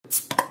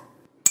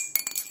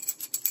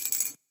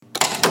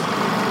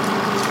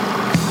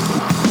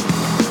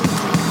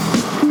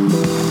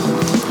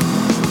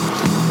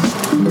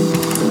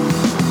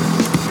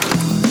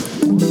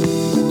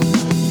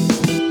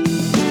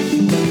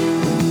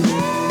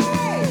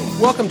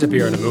Welcome to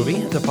Beer and a Movie,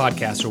 the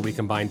podcast where we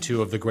combine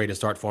two of the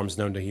greatest art forms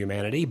known to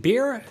humanity,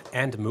 beer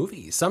and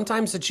movies.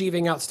 Sometimes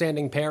achieving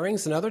outstanding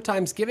pairings, and other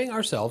times giving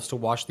ourselves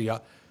the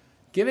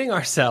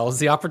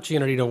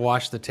opportunity to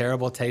wash the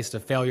terrible taste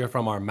of failure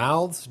from our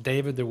mouths.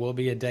 David, there will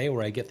be a day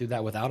where I get through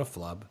that without a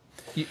flub.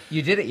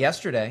 You did it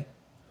yesterday.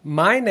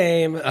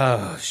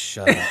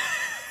 Shut up.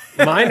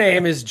 My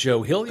name is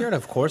Joe Hilliard.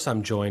 Of course,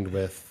 I'm joined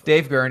with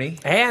Dave Gurney.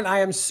 And I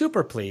am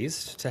super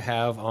pleased to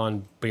have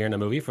on Beer and a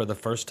Movie for the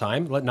first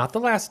time, not the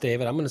last,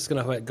 David. I'm just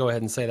going to go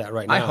ahead and say that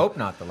right now. I hope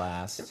not the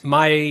last.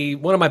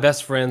 One of my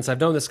best friends.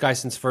 I've known this guy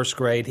since first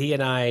grade. He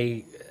and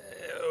I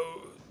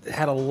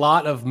had a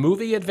lot of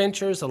movie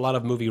adventures, a lot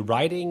of movie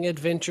writing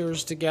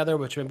adventures together,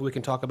 which maybe we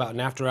can talk about in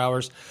after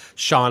hours.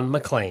 Sean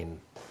McLean.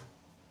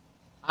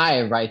 Hi,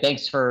 everybody.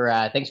 Thanks for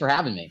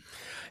having me.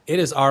 It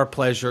is our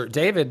pleasure.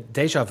 David,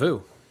 déjà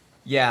vu.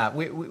 Yeah,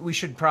 we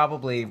should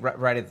probably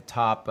right at the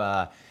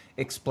top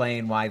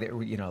explain why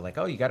you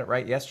got it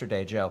right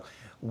yesterday, Joe.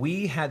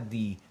 We had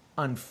the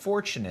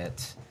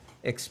unfortunate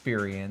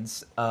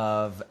experience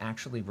of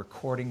actually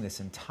recording this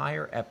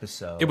entire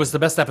episode. It was the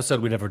best episode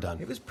we'd ever done.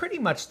 It was pretty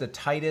much the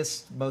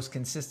tightest, most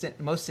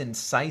consistent, most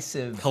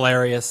incisive,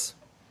 hilarious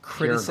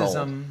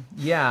criticism.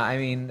 Yeah, I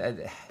mean,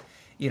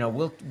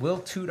 we'll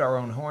toot our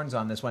own horns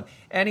on this one.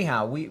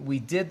 Anyhow, we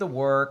did the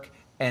work.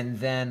 And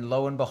then,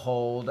 lo and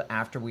behold,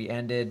 after we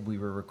ended, we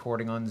were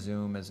recording on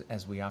Zoom,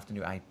 as we often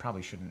do. I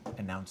probably shouldn't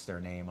announce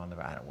their name on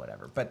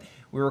whatever. But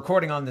we were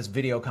recording on this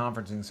video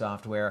conferencing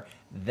software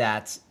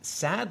that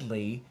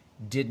sadly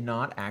did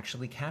not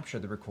actually capture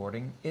the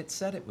recording it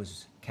said it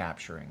was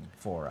capturing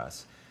for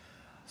us.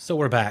 So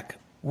we're back.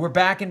 We're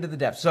back into the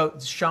depths. So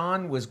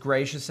Sean was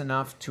gracious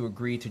enough to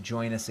agree to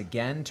join us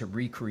again to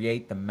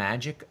recreate the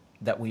magic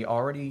that we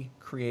already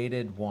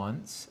created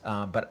once.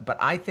 But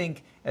I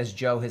think, as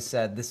Joe has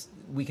said,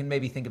 we can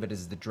maybe think of it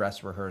as the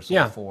dress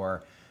rehearsal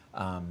for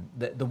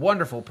the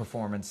wonderful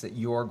performance that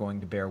you're going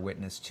to bear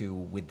witness to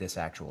with this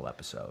actual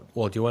episode.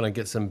 Well, do you want to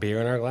get some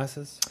beer in our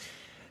glasses?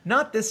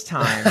 Not this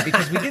time,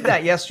 because we did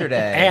that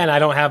yesterday. And I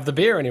don't have the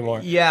beer anymore.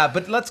 Yeah,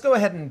 but let's go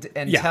ahead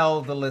and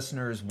tell the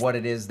listeners what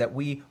it is that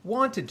we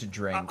wanted to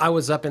drink. I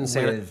was up in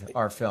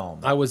our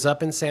film. I was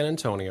up in San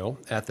Antonio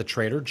at the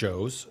Trader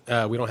Joe's.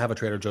 We don't have a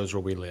Trader Joe's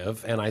where we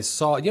live, and I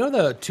saw the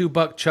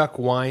 $2 Chuck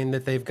wine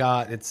that they've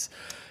got. It's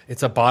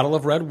a bottle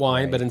of red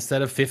wine, right. But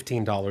instead of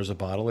 $15 a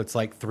bottle, it's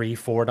like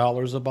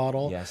 $3-4 a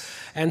bottle. Yes.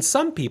 And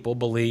some people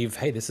believe,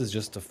 hey, this is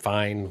just a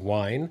fine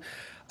wine.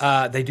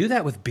 They do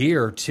that with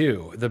beer,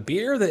 too. The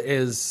beer that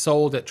is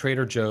sold at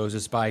Trader Joe's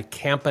is by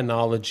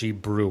Campanology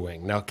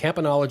Brewing. Now,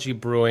 Campanology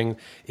Brewing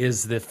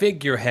is the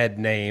figurehead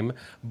name,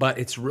 but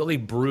it's really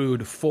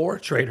brewed for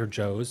Trader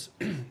Joe's.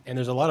 And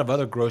there's a lot of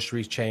other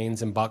grocery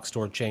chains and box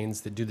store chains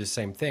that do the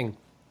same thing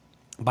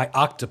by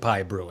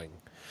Octopi Brewing.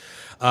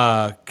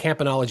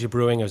 Campanology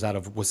Brewing is out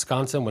of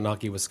Wisconsin,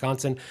 Winooki,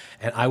 Wisconsin,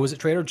 and I was at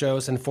Trader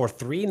Joe's, and for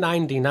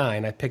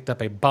 $3.99, I picked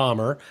up a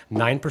bomber,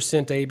 9%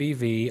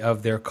 ABV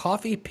of their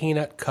coffee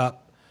peanut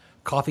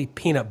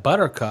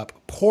butter cup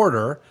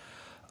porter,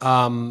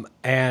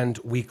 and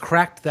we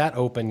cracked that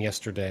open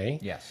yesterday.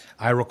 Yes.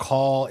 I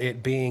recall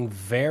it being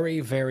very,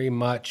 very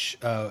much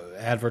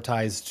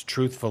advertised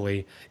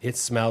truthfully. It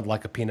smelled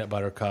like a peanut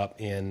butter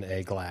cup in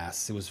a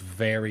glass. It was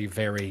very,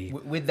 very...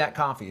 With that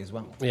coffee as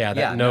well. Yeah,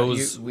 that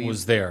nose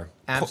was there.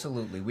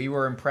 Absolutely. We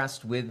were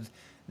impressed with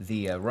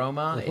the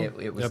aroma. Mm-hmm.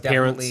 It was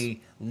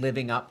definitely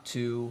living up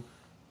to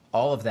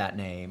all of that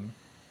name.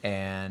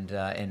 And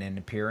in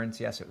appearance,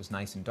 yes, it was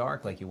nice and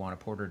dark, like you want a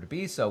porter to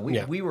be. So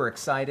we were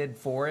excited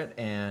for it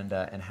and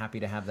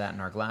happy to have that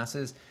in our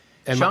glasses.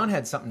 And Sean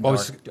had something dark. I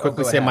was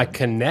quickly say my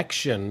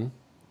connection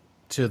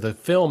to the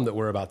film that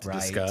we're about to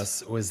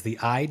discuss was the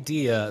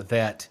idea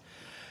that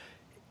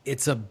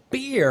it's a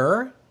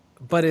beer,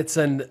 but it's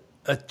a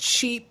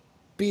cheap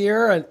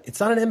beer, and it's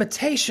not an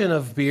imitation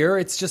of beer.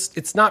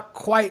 It's not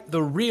quite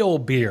the real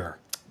beer.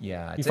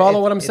 Yeah, you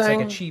follow what I'm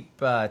saying? It's like a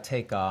cheap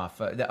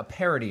takeoff, a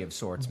parody of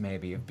sorts,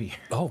 maybe, of beer.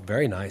 Oh,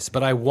 very nice.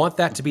 But I want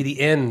that to be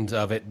the end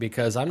of it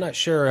because I'm not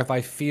sure if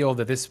I feel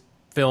that this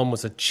film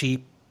was a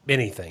cheap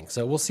anything.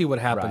 So we'll see what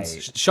happens.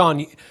 Right.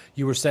 Sean,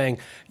 you were saying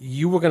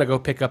you were going to go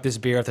pick up this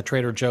beer at the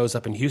Trader Joe's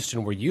up in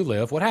Houston where you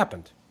live. What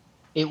happened?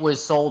 It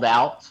was sold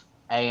out,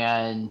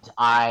 and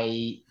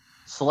I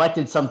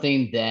selected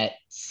something that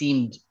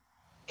seemed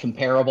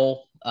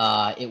comparable.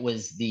 It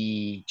was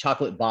the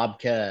Chocolate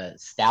Babka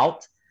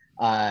Stout.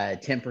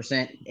 10%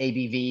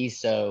 ABV.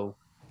 So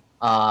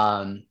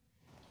I'd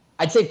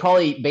say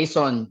probably based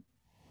on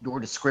your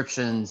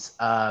descriptions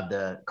of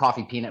the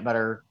coffee peanut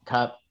butter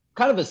cup,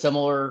 kind of a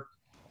similar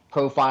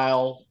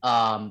profile.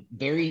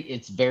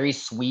 It's very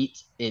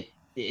sweet. And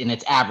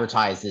it's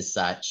advertised as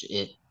such.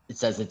 It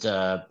says it's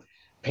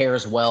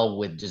pairs well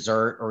with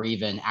dessert or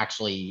even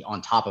actually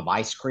on top of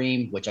ice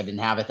cream, which I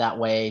didn't have it that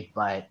way.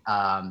 But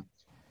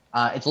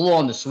it's a little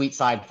on the sweet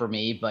side for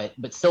me, but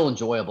still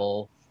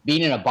enjoyable.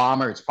 Being in a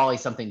bomber, it's probably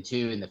something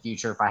too in the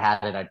future. If I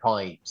had it, I'd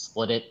probably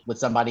split it with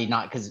somebody,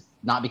 not because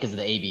of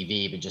the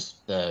ABV, but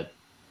just the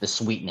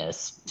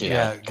sweetness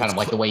to kind of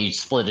like the way you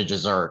split a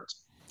dessert.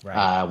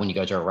 Right. when you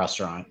go to a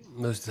restaurant.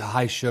 Those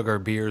high sugar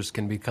beers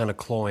can be kind of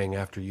cloying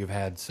after you've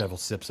had several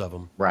sips of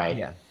them. Right.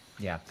 Yeah,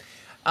 yeah.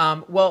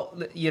 Well,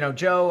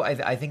 Joe,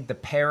 I think the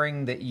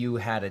pairing that you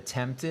had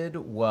attempted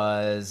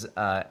was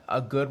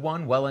a good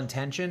one, well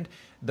intentioned.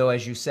 Though,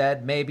 as you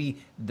said, maybe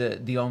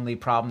the only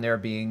problem there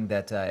being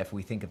that if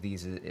we think of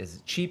these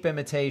as cheap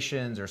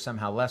imitations or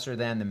somehow lesser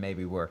than, then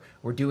maybe we're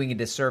doing a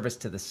disservice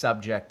to the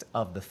subject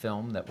of the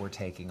film that we're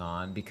taking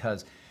on,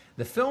 because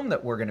the film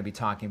that we're going to be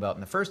talking about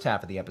in the first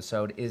half of the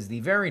episode is the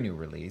very new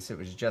release. It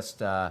was just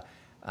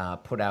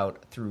put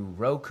out through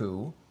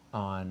Roku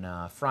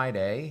on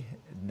Friday,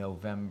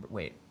 November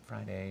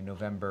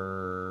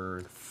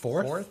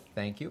 4th?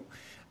 Thank you.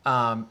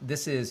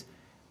 This is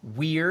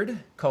Weird,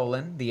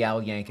 the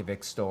Al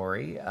Yankovic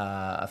story,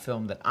 a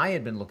film that I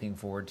had been looking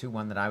forward to,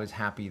 one that I was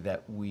happy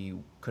that we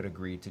could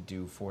agree to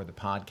do for the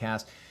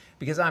podcast,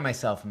 because I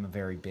myself am a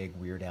very big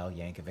Weird Al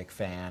Yankovic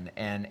fan,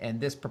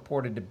 and this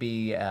purported to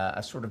be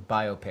a sort of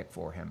biopic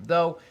for him.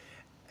 Though,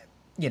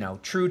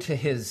 true to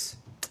his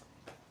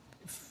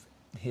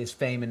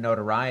fame and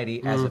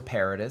notoriety as a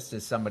parodist,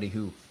 as somebody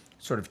who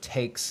sort of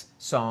takes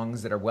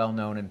songs that are well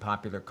known in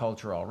popular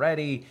culture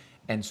already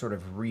and sort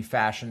of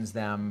refashions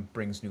them,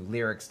 brings new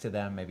lyrics to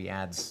them, maybe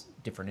adds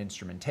different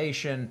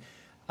instrumentation.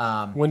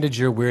 When did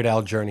your Weird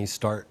Al journey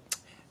start?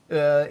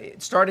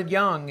 It started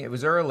young. It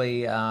was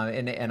early,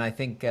 and I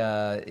think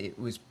it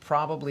was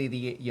probably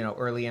the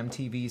early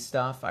MTV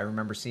stuff. I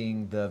remember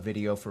seeing the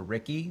video for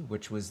Ricky,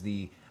 which was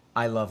the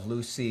 "I Love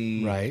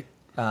Lucy" Right.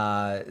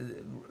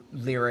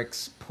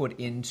 Lyrics put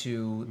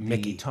into the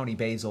Mickey. Tony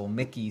Basil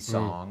Mickey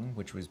song,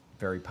 which was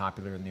very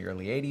popular in the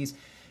early '80s.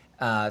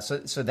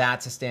 So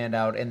that's a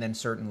standout, and then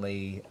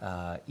certainly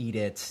 "Eat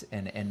It"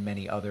 and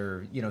many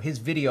other. His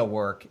video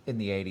work in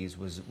the '80s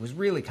was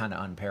really kind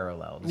of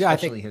unparalleled, Yeah, I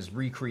especially his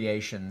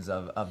recreations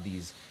of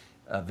these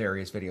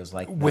various videos.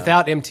 Like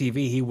Without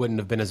MTV, he wouldn't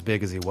have been as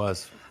big as he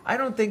was. I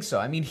don't think so.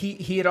 I mean,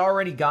 he had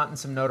already gotten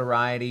some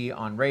notoriety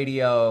on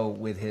radio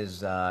with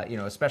his,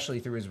 especially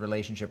through his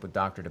relationship with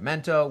Dr.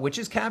 Demento, which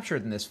is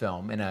captured in this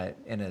film in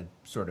a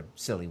sort of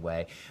silly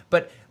way.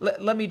 But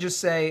let me just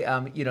say,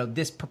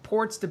 this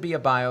purports to be a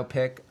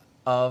biopic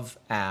of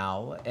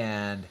Al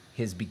and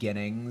his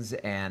beginnings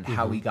and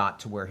how he got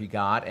to where he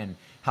got and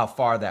how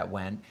far that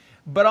went.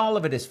 But all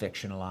of it is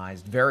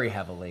fictionalized very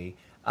heavily,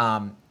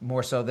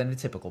 more so than a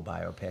typical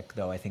biopic,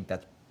 though I think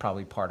that's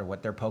probably part of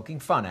what they're poking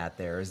fun at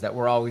there, is that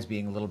we're always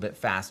being a little bit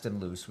fast and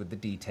loose with the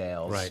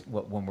details, Right,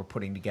 when we're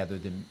putting together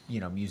the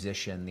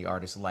musician, the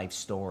artist's life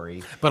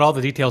story. But all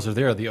the details are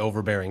there: the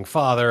overbearing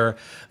father,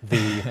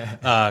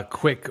 the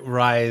quick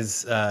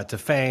rise to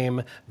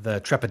fame, the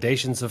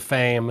trepidations of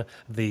fame,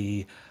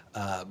 the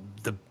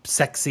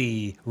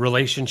sexy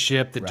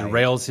relationship that Right.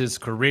 derails his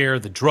career,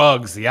 the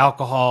drugs, the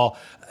alcohol,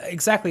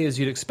 exactly as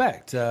you'd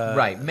expect.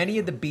 Right. Many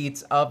of the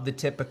beats of the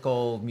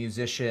typical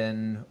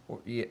musician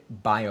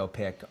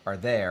biopic are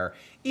there,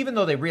 even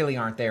though they really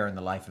aren't there in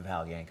the life of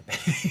Al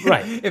Yankovic.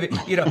 Right.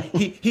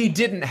 He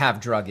didn't have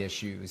drug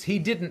issues. He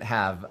didn't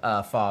have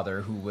a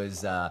father who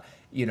was,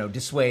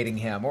 dissuading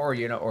him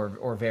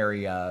or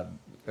very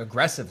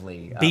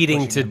aggressively Beating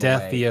pushing to him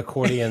death away. the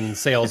accordion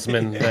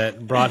salesman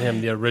that brought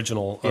him the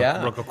original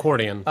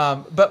accordion.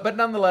 But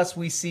nonetheless,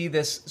 we see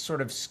this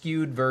sort of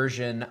skewed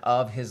version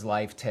of his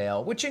life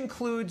tale, which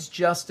includes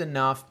just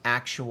enough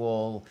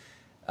actual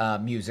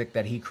music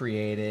that he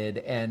created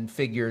and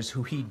figures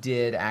who he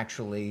did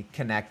actually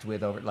connect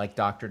with, over like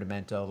Dr.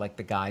 Demento, like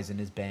the guys in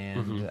his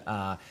band,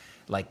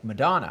 like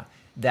Madonna,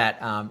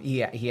 that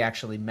he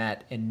actually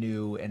met and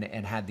knew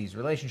and had these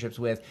relationships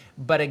with,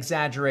 but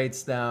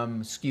exaggerates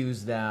them,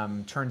 skews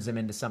them, turns them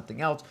into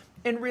something else,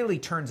 and really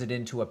turns it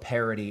into a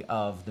parody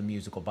of the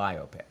musical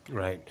biopic.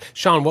 Right.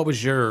 Sean, what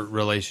was your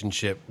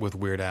relationship with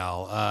Weird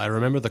Al? I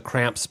remember the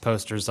Cramps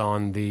posters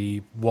on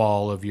the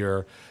wall of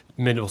your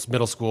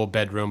middle school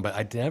bedroom, but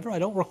I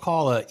don't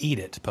recall a Eat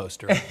It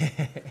poster.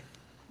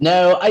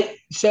 No,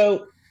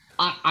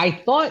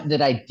 I thought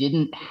that I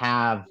didn't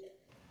have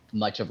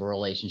much of a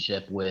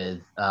relationship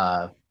with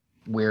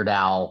Weird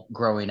Al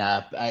growing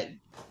up.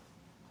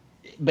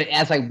 But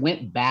as I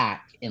went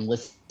back and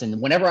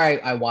listened, whenever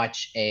I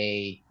watch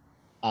a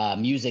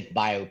music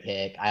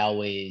biopic, I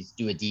always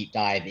do a deep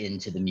dive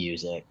into the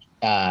music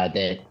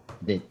that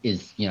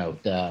is,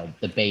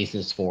 the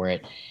basis for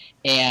it.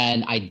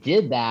 And I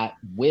did that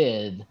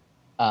with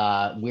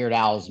Weird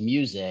Al's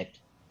music,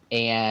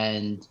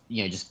 and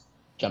just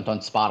jumped on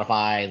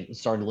Spotify,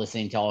 started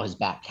listening to all his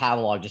back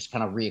catalog, just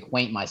kind of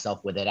reacquaint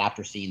myself with it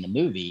after seeing the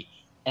movie.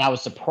 And I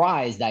was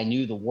surprised I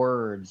knew the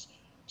words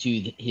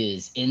to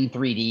his In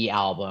 3D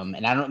album.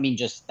 And I don't mean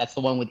just that's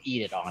the one with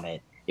Eat It on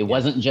it. It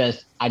wasn't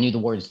just I knew the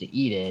words to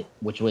Eat It,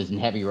 which was in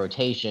heavy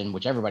rotation,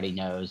 which everybody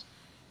knows,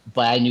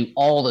 but I knew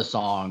all the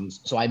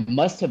songs. So I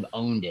must have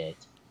owned it.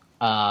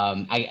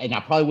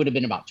 I probably would have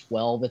been about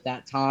 12 at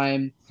that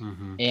time.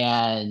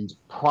 And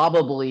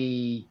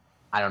probably,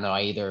 I don't know,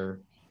 I either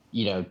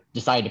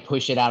decided to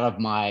push it out of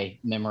my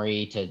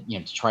memory to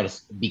try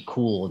to be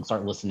cool and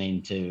start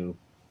listening to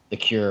The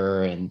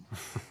Cure and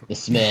the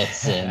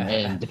Smiths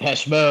and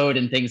Depeche Mode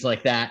and things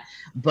like that.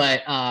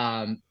 But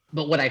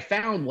what I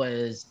found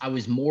was I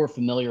was more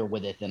familiar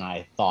with it than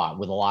I thought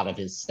with a lot of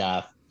his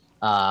stuff.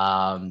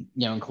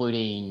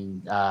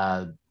 Including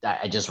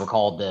I just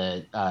recalled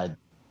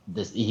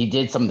this he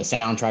did some of the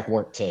soundtrack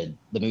work to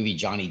the movie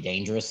Johnny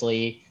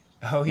Dangerously,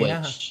 Oh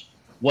yeah. which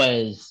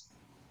was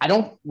I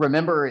don't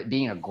remember it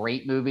being a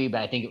great movie,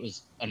 but I think it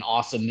was an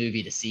awesome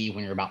movie to see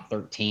when you're about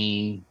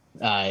 13.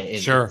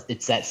 Sure.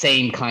 It's that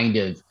same kind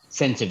of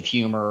sense of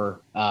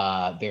humor,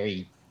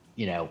 very,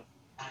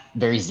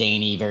 very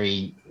zany,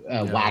 very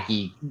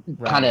wacky,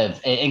 kind Right.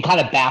 of, and kind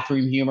of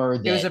bathroom humor.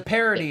 It was a That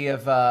parody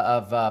of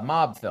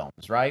mob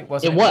films, right? it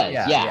Wasn't it? was,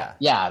 Yeah, yeah, yeah,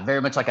 yeah,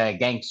 very much like a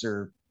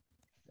gangster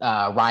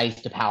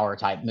rise to power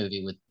type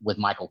movie with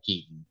Michael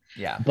Keaton.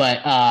 yeah.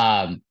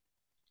 But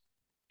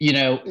you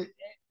know,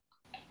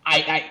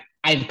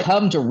 I've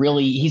come to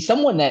really he's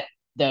someone that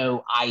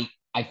though I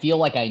feel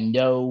like I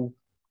know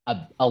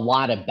a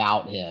lot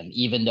about him,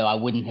 even though I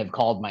wouldn't have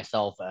called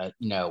myself a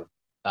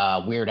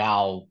Weird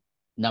Al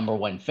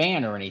 #1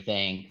 fan or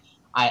anything.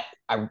 I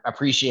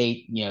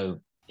appreciate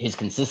his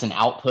consistent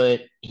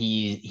output.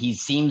 He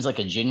seems like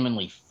a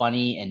genuinely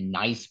funny and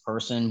nice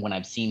person when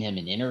I've seen him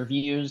in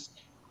interviews.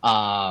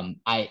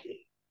 I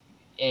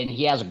and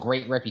he has a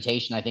great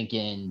reputation, I think,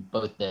 in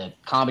both the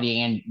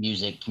comedy and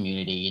music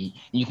community.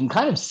 And you can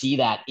kind of see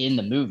that in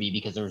the movie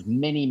because there's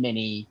many,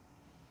 many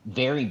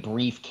very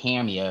brief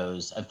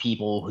cameos of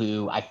people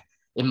who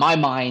in my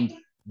mind,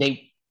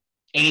 they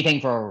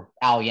anything for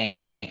Al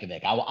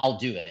Yankovic. I'll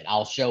do it.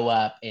 I'll show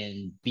up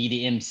and be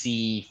the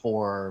MC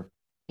for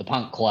the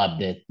punk club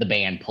that the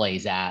band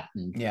plays at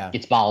and Yeah.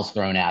 gets balls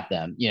thrown at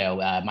them.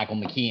 Michael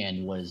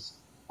McKean was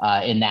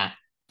in that.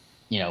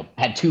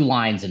 Had two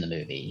lines in the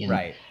movie, and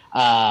Right.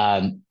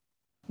 um,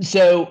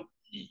 so,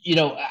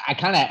 I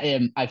kind of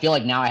am. I feel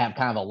like now I have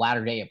kind of a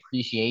latter day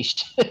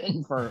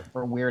appreciation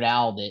for Weird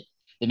Al that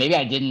maybe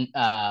I didn't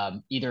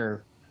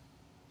either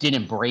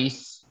didn't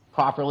embrace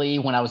properly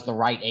when I was the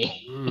right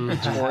age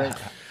for it.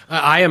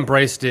 I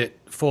embraced it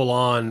full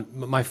on.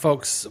 My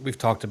folks, we've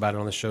talked about it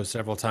on the show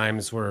several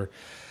times, were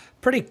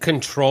pretty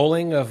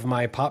controlling of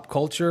my pop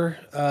culture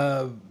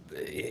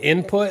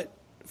input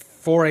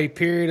for a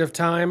period of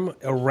time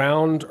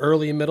around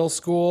early middle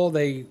school.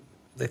 They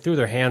threw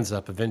their hands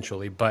up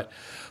eventually, but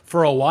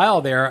for a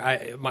while there,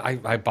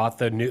 I bought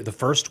the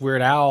first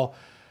Weird Al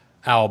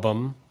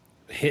album,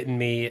 hitting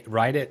me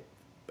right at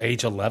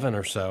age 11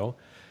 or so,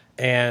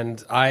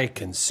 and I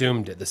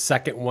consumed it. The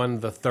second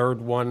one, the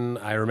third one,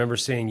 I remember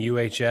seeing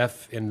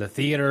UHF in the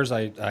theaters.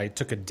 I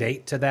took a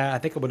date to that. I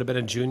think it would have been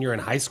a junior in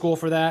high school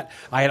for that.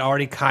 I had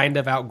already kind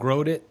of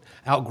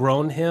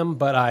outgrown him,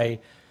 but I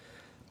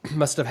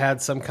must have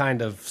had some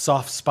kind of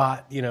soft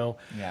spot,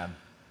 Yeah.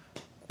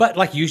 But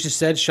like you just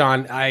said,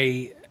 Sean,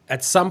 I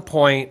at some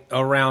point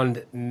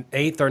around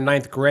 8th or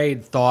 9th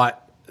grade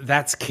thought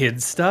that's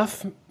kid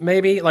stuff,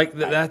 maybe like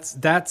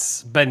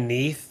that's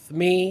beneath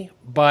me.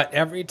 But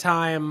every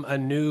time a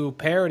new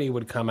parody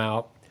would come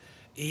out,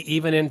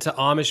 even into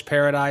Amish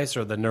Paradise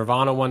or the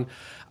Nirvana one,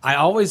 I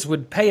always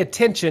would pay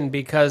attention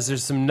because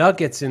there's some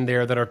nuggets in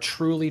there that are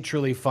truly,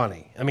 truly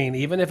funny. I mean,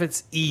 even if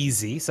it's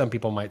easy, some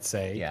people might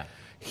say, Yeah.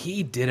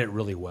 he did it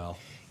really well.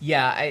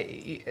 Yeah,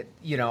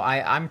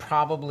 I'm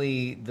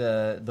probably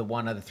the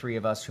one of the three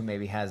of us who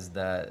maybe has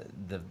the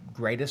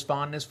greatest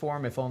fondness for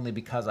him, if only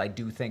because I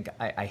do think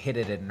I hit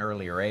it at an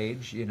earlier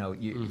age.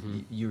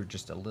 You're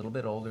just a little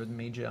bit older than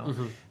me, Joe,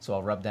 so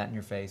I'll rub that in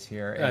your face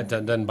here. It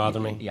doesn't bother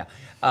me. Yeah,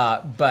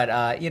 but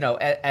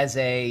as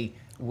a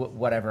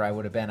whatever I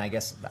would have been, I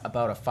guess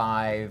about a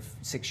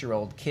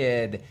 5-6-year-old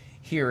kid,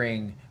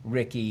 hearing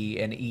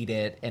Ricky and Eat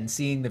It and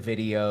seeing the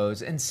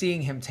videos and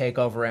seeing him take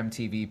over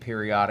MTV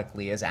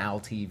periodically as Al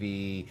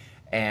TV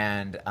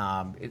and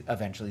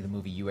eventually the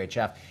movie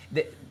UHF.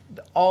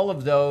 All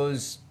of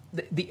those,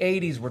 the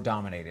 80s were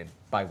dominated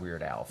by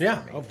Weird Al for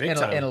Yeah, me big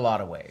time. in a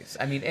lot of ways.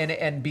 I mean,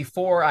 and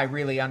before I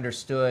really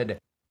understood,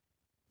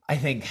 I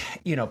think,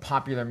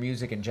 popular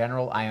music in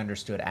general, I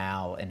understood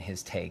Al and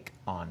his take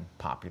on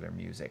popular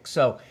music.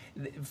 So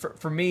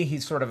for me,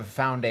 he's sort of a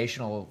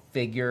foundational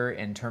figure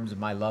in terms of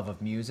my love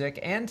of music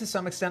and to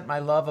some extent my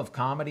love of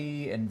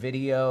comedy and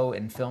video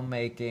and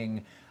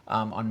filmmaking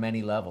on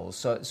many levels.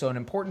 So an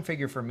important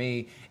figure for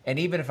me. And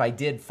even if I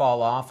did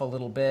fall off a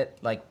little bit,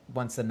 like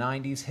once the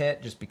 90s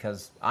hit, just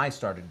because I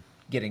started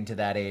getting to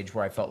that age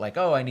where I felt like,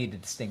 I need to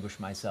distinguish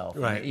myself.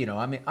 Right.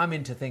 And, I'm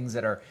into things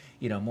that are,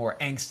 more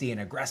angsty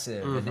and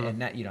aggressive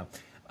and that,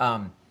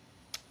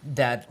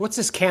 that What's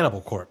this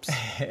Cannibal Corpse?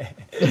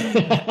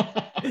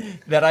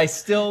 that I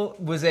still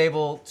was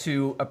able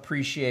to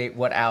appreciate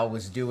what Al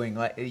was doing.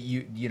 Like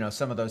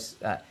some of those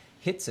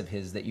hits of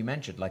his that you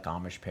mentioned, like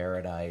Amish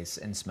Paradise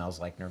and Smells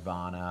Like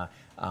Nirvana,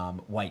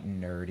 White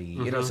and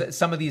Nerdy.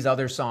 Some of these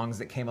other songs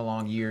that came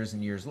along years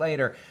and years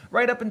later,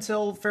 right up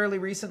until fairly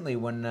recently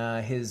when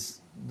his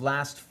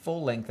last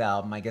full-length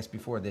album, I guess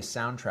before this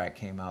soundtrack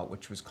came out,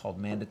 which was called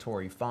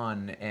Mandatory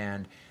Fun,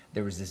 and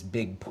there was this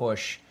big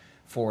push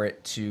for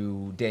it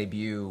to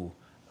debut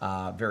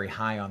very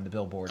high on the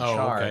Billboard Oh,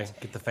 chart. okay.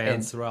 Get the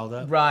fans riled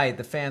up. Right,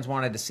 the fans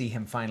wanted to see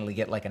him finally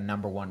get like a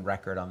 #1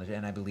 record on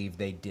and I believe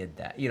they did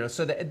that. You know,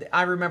 so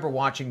I remember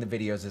watching the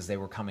videos as they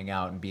were coming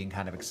out and being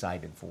kind of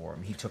excited for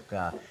him. He took,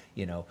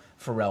 you know,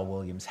 Pharrell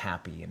Williams'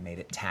 "Happy" and made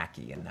it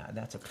tacky, and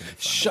that's a pretty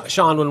fun.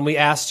 Sean, when we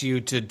asked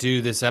you to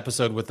do this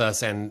episode with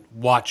us and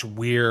watch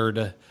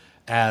Weird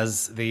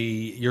as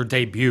your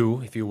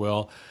debut, if you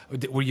will,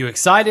 were you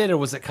excited, or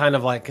was it kind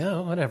of like,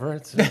 oh, whatever?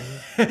 It's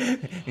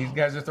These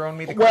guys are throwing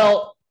me the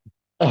Well,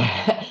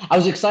 I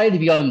was excited to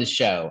be on the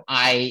show.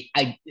 I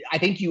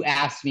think you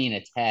asked me in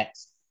a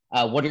text,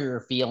 what are your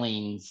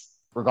feelings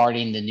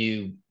regarding the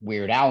new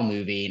Weird Al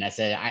movie? And I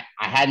said I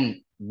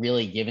hadn't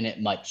really given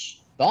it much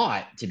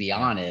thought, to be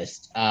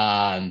honest.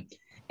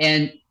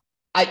 And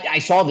I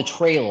saw the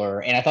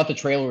trailer, and I thought the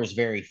trailer was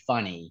very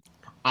funny.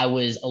 I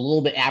was a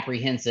little bit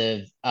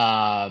apprehensive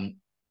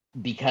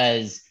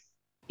because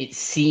it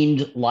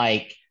seemed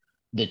like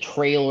the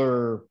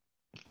trailer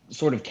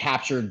sort of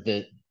captured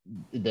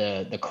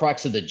the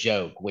crux of the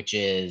joke, which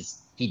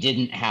is he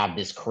didn't have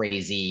this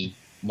crazy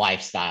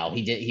lifestyle.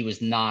 He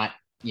was not,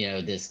 you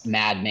know, this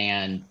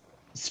madman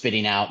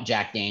spitting out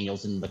Jack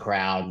Daniels in the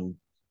crowd and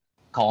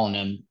calling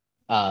them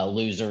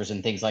losers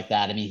and things like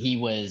that. I mean, he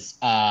was,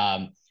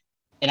 and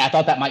I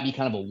thought that might be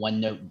kind of a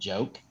one-note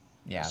joke.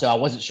 Yeah. So I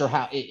wasn't sure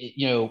how,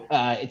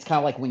 it's kind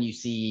of like when you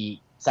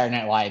see Saturday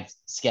Night Live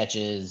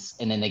sketches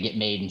and then they get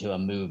made into a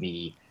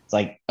movie. It's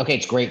like, okay,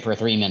 it's great for a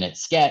 3-minute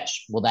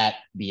sketch. Will that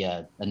be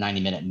a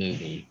 90-minute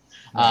movie?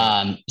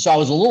 Right. So I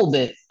was a little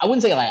bit, I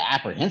wouldn't say like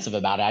apprehensive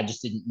about it. I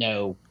just didn't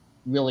know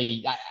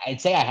really.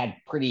 I'd say I had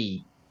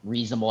pretty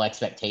reasonable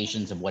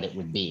expectations of what it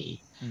would be,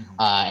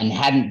 and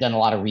hadn't done a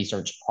lot of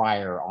research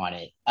prior on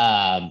it.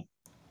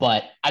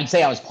 But I'd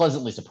say I was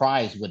pleasantly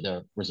surprised with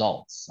the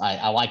results.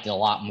 I liked it a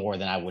lot more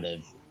than I would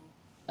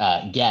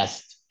have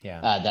guessed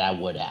that I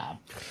would have.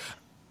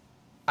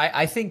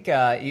 I think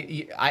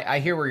I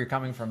hear where you're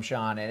coming from,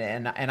 Sean,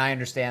 and I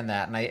understand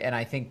that, and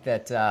I think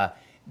that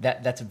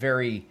that's a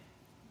very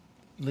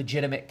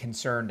legitimate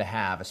concern to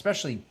have,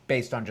 especially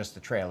based on just the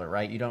trailer,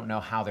 right? You don't know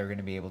how they're going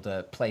to be able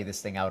to play this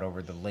thing out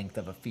over the length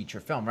of a feature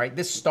film, right?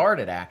 This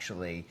started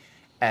actually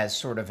as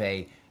sort of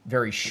a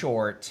very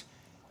short,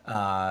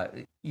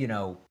 parody.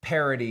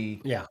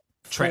 Yeah.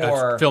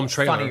 For film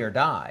trailer. Funny or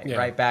Die,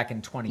 right? Back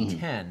in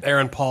 2010.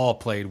 Aaron Paul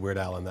played Weird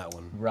Al in that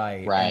one.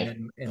 Right.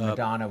 And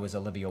Madonna was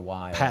Olivia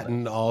Wilde.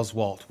 Patton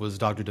Oswalt was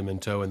Dr.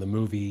 Demento in the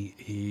movie.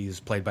 He's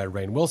played by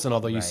Rainn Wilson,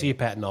 although you see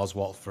Patton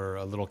Oswalt for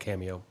a little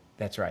cameo.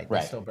 That's right. They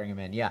still bring him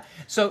in. Yeah.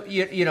 So,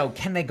 you know,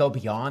 can they go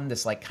beyond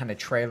this like kind of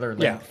trailer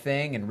length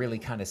thing and really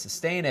kind of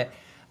sustain it?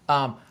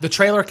 The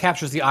trailer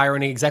captures the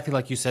irony exactly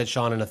like you said,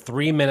 Sean, in a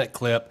 3-minute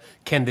clip.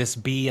 Can this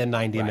be a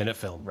 90-minute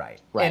film? Right.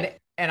 Right.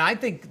 And I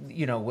think,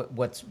 you know,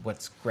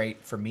 what's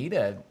great for me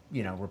to,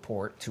 you know,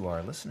 report to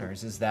our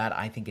listeners is that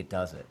I think it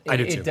does it. I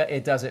do too.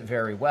 It does it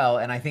very well.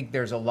 And I think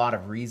there's a lot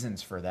of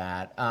reasons for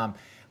that.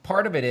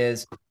 Part of it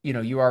is, you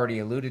know, you already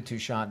alluded to,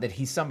 Sean, that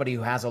he's somebody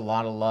who has a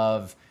lot of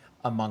love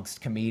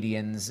amongst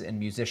comedians and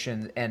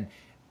musicians. And,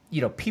 you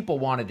know, people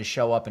wanted to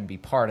show up and be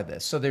part of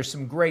this. So there's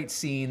some great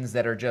scenes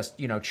that are just,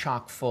 you know,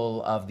 chock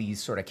full of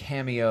these sort of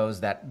cameos.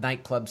 That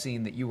nightclub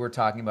scene that you were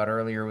talking about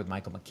earlier with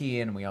Michael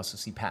McKean, and we also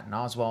see Patton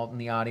Oswalt in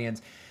the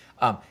audience.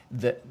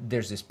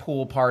 There's this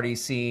pool party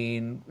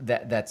scene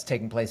that's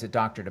taking place at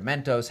Dr.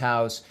 Demento's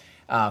house,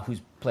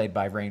 who's played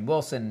by Rainn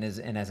Wilson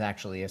and is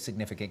actually a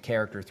significant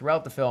character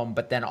throughout the film.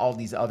 But then all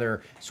these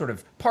other sort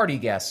of party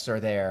guests are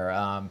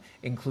there,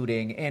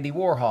 including Andy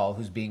Warhol,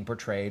 who's being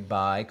portrayed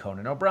by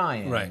Conan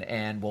O'Brien,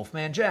 and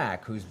Wolfman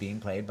Jack, who's being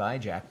played by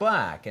Jack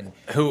Black, and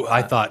who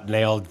I thought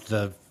nailed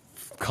the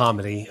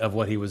comedy of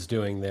what he was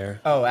doing there.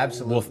 Oh,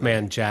 absolutely.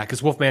 Wolfman Jack.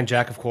 Because Wolfman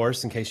Jack, of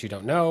course, in case you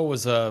don't know,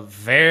 was a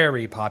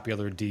very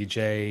popular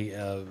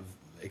DJ,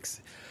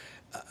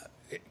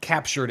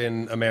 captured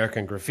in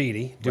American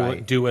Graffiti,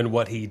 doing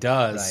what he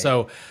does. Right.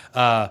 So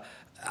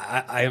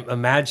I'm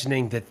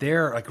imagining that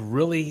they're like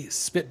really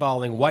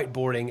spitballing,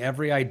 whiteboarding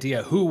every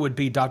idea. Who would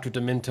be Dr.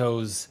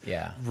 Demento's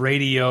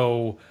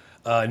radio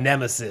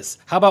nemesis?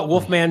 How about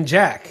Wolfman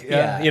Jack?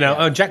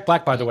 Jack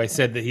Black, by the way,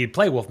 said that he'd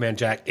play Wolfman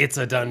Jack. It's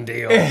a done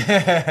deal.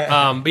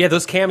 But yeah,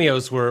 those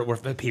cameos were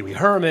Pee Wee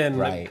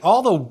Herman,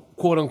 all the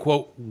quote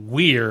unquote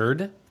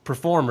weird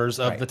performers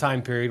of the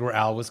time period where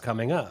Al was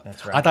coming up.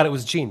 That's right. I thought it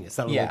was genius.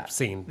 That little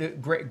scene.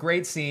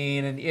 Great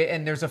scene,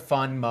 and there's a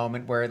fun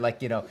moment where,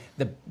 like, you know,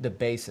 the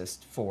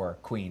bassist for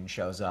Queen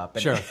shows up.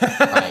 And sure. You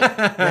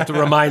have to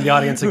remind the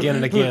audience again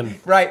and again.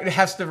 Right. It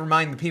has to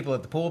remind the people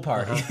at the pool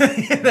party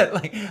that,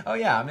 like, oh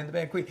yeah, I'm in the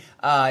band Queen.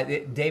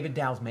 David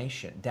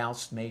Dalsmatian,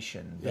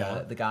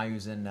 the guy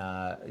who's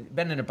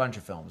been in a bunch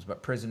of films,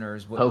 but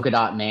Prisoners, Polka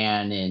Dot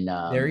Man, and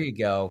there you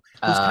go.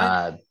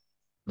 The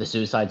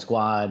Suicide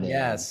Squad.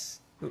 Yes.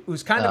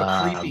 Who's kind of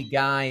a creepy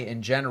guy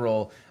in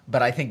general,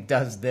 but I think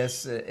does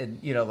this,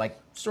 like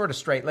sort of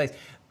straight-laced.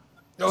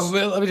 Well,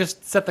 let me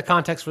just set the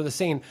context for the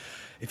scene.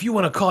 If you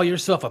want to call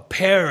yourself a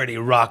parody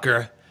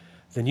rocker,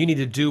 then you need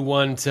to do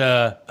one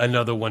to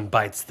Another One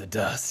Bites the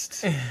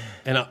Dust.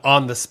 And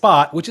on the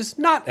spot, which is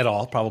not at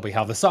all probably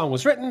how the song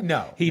was written,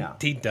 No.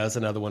 he does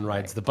Another One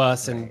Rides the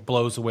Bus and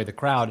blows away the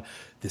crowd.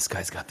 This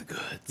guy's got the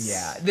goods.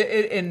 Yeah,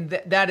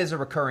 that is a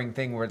recurring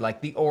thing where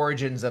like the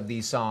origins of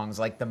these songs,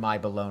 like the My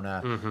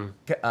Bologna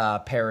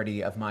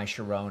parody of My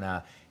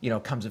Sharona,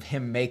 comes of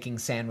him making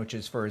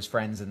sandwiches for his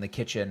friends in the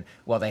kitchen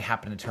while they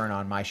happen to turn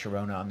on My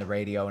Sharona on the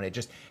radio, and it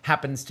just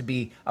happens to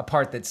be a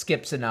part that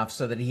skips enough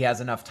so that he has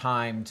enough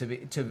time to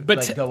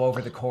go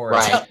over the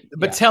chorus. Right.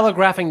 But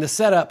telegraphing the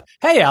setup,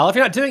 hey, Al, if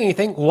you're not doing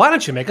anything, why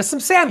don't you make us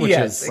some sandwiches?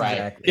 Yes,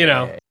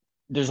 exactly.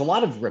 There's a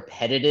lot of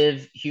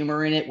repetitive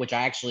humor in it, which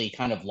I actually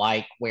kind of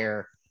like,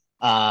 where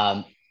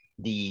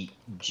the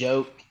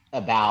joke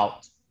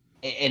about,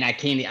 and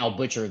I'll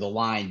butcher the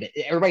line, but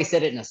everybody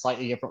said it in a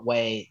slightly different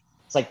way.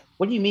 It's like,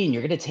 what do you mean?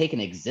 You're going to take an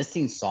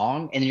existing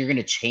song and then you're going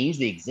to change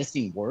the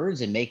existing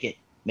words and make it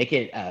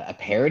a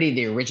parody of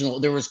the original?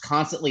 There was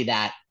constantly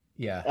that.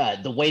 Yeah.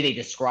 The way they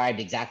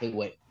described exactly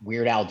what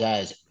Weird Al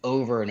does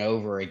over and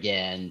over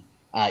again,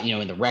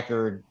 in the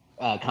record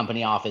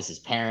company office, his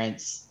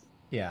parents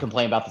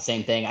complain about the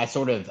same thing. I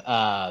sort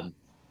of,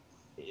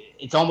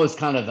 it's almost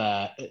kind of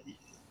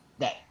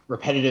that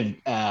repetitive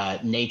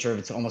nature of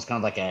it's almost kind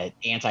of like a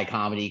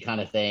anti-comedy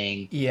kind of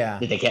thing. Yeah.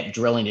 That they kept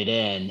drilling it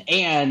in.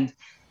 And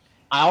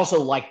I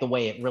also like the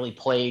way it really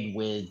played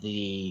with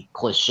the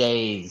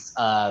cliches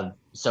of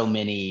so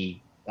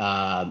many,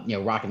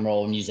 rock and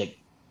roll music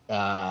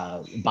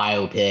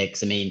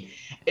biopics. I mean,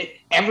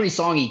 every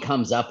song he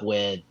comes up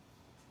with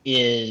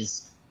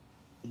is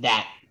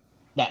that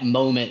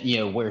moment,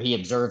 where he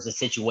observes a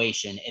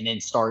situation and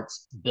then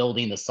starts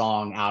building the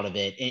song out of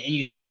it. And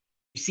you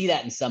see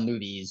that in some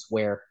movies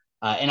where,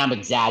 and I'm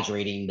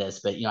exaggerating this,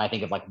 but I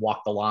think of like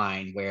Walk the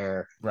Line,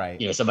 where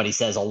somebody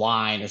says a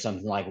line or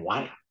something like,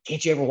 "Why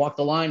can't you ever walk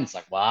the line?" It's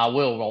like, well, I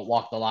will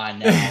walk the line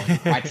now.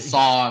 And write the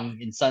song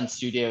in Sun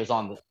Studios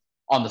on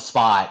the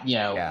spot.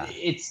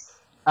 It's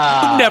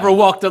You've never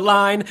walked the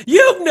line.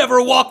 You've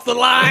never walked the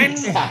line.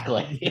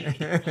 Exactly.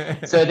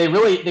 So they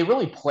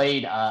really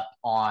played up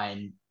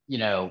on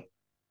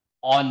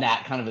on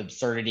that kind of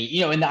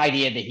absurdity, and the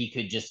idea that he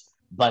could just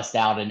bust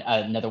out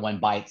Another One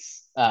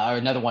Bites or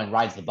Another One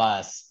Rides the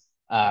Bus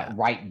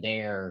right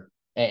there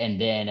and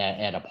then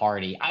at a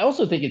party. I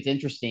also think it's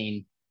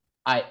interesting.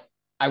 I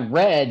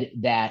read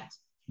that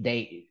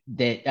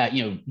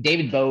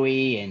David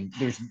Bowie and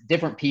there's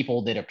different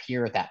people that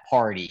appear at that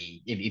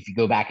party if you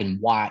go back and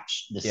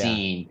watch the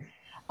scene.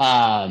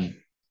 But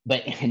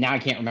now I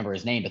can't remember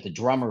his name, but the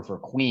drummer for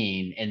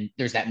Queen, and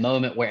there's that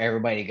moment where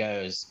everybody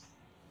goes,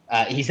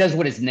 he says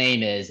what his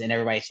name is, and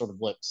everybody sort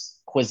of looks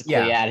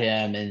quizzically at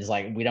him and is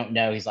like, we don't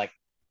know. He's like,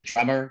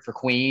 drummer for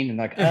Queen, and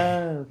like,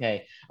 oh,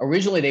 okay.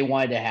 Originally they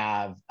wanted to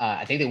have,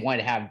 I think they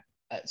wanted to have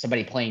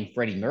somebody playing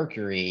Freddie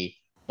Mercury,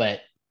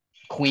 but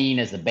Queen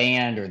as the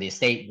band or the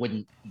estate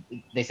wouldn't.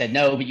 They said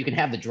no, but you can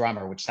have the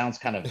drummer, which sounds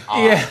kind of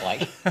odd.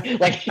 Like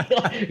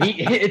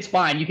it's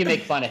fine. You can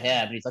make fun of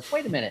him. And he's like,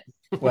 wait a minute.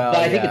 Well,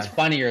 but I think it's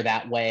funnier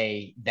that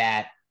way,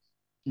 that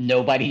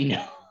nobody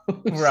knows.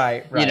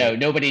 Right.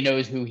 Nobody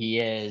knows who he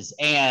is,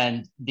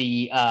 and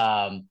the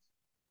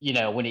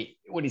when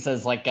he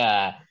says like,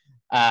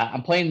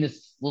 I'm playing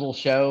this little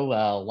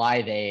show,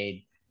 Live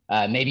Aid.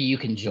 Maybe you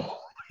can join.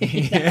 For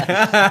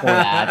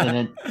that, and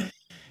then.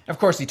 Of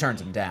course, he turns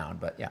him down,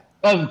 but yeah.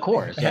 Of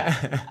course,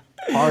 yeah.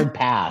 Hard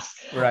pass.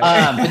 Right.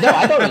 But no,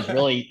 I thought it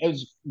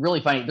was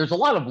really funny. There's a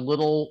lot of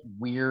little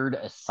weird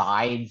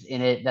asides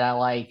in it that I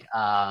like.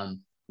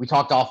 We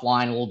talked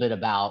offline a little bit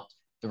about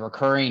the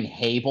recurring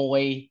 "Hey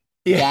Boy"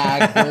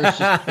 gag, where it's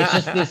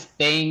just this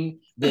thing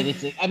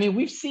that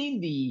we've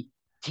seen the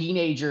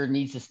teenager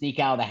needs to sneak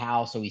out of the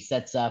house, so he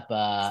sets up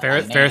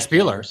Ferris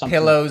Bueller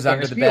pillows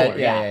under the bed.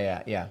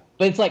 Yeah.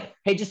 But it's like,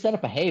 hey, just set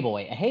up a hey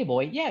boy,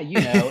 yeah,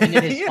 and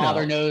then his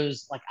father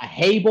knows, like, a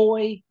hey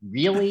boy,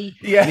 really?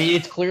 Yeah. I mean,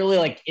 it's clearly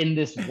like in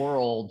this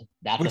world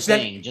that's which a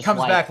thing. Just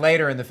comes back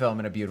later in the film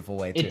in a beautiful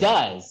way too. It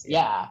does,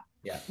 yeah.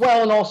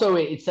 Well, and also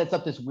it sets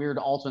up this weird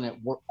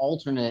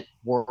alternate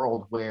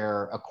world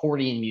where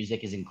accordion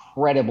music is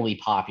incredibly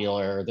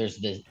popular. There's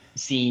this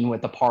scene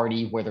with the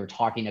party where they're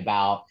talking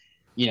about,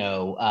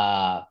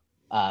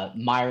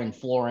 Myron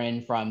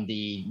Florin from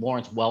the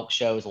Lawrence Welk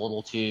show is a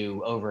little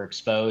too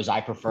overexposed.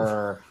 I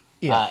prefer,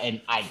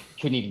 and I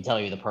couldn't even tell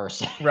you the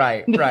person.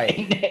 Right.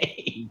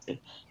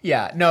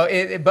 Yeah, no,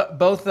 but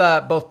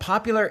both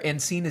popular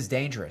and seen as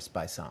dangerous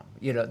by some.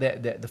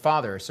 The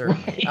father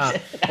certainly.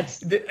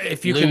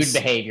 If you lewd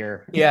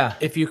behavior. Yeah,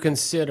 if you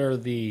consider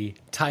the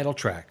title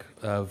track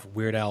of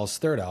Weird Al's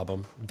third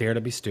album, "Dare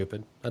to Be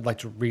Stupid," I'd like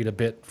to read a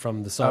bit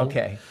from the song.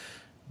 Okay.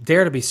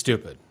 Dare to be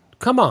stupid.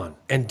 Come on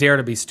and dare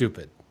to be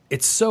stupid.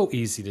 It's so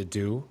easy to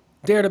do.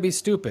 Dare to be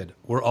stupid.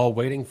 We're all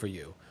waiting for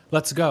you.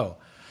 Let's go.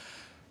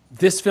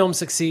 This film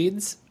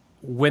succeeds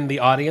when the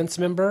audience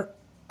member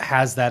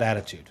has that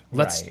attitude.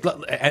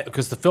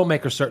 Because the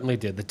filmmaker certainly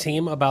did. The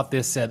team about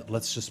this said,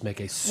 let's just make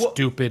a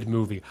stupid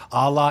movie.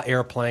 A la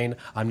Airplane.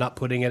 I'm not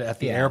putting it at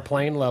the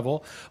Airplane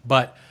level,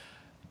 but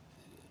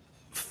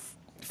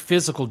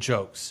physical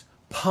jokes,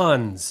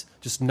 puns,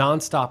 just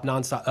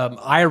nonstop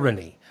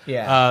irony.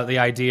 Yeah. The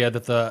idea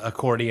that the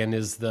accordion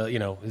is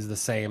the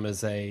same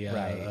as Right.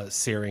 a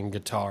searing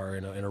guitar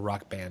in a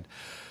rock band.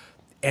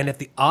 And if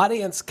the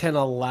audience can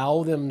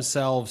allow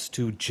themselves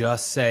to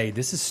just say,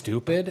 this is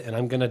stupid, and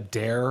I'm going to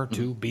dare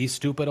to be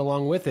stupid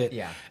along with it,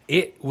 Yeah.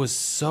 it was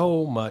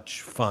so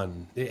much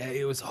fun.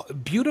 It was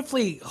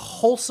beautifully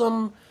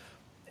wholesome.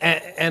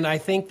 And I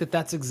think that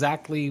that's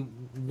exactly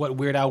what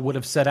Weird Al would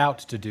have set out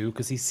to do,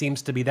 because he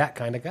seems to be that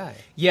kind of guy.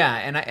 Yeah,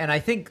 and I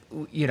think,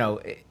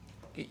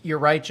 you're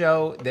right,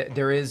 Joe.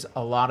 There is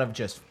a lot of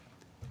just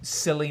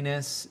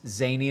silliness,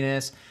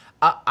 zaniness.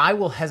 I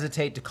will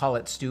hesitate to call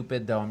it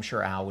stupid, though I'm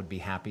sure Al would be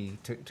happy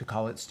to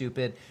call it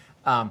stupid.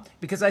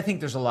 Because I think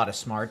there's a lot of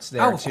smarts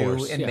there, of too,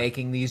 course, in yeah.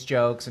 making these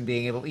jokes and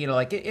being able,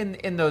 like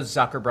in those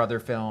Zucker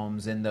Brother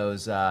films, in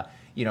those, the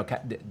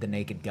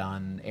Naked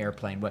Gun,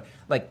 Airplane,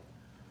 like,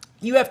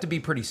 you have to be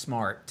pretty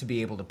smart to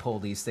be able to pull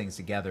these things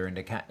together and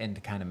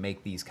to kind of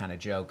make these kind of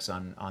jokes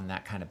on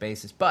that kind of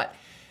basis. But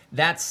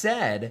that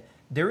said,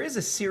 there is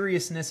a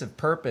seriousness of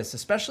purpose,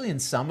 especially in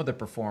some of the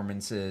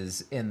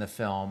performances in the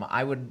film.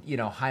 I would,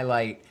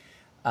 highlight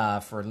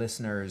for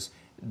listeners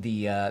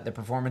the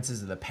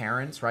performances of the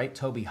parents. Right,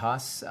 Toby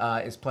Huss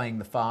is playing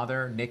the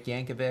father, Nick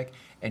Yankovic,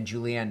 and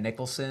Julianne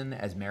Nicholson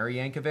as Mary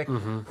Yankovic,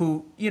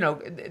 who,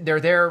 they're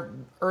there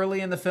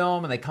early in the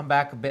film and they come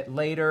back a bit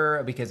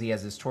later because he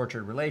has this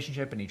tortured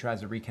relationship and he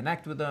tries to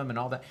reconnect with them and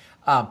all that.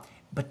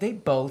 But they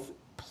both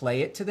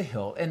play it to the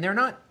hilt, and they're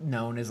not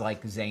known as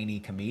like zany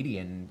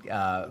comedian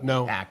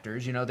No.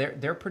 actors.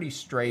 They're pretty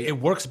straight. It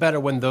works better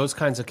when those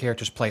kinds of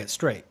characters play it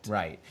straight.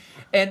 Right.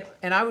 And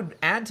I would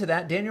add to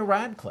that Daniel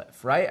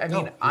Radcliffe, right? I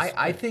mean,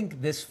 I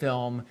think this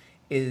film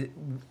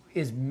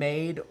is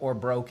made or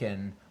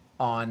broken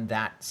on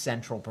that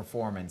central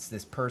performance,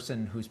 this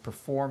person who's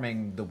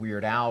performing the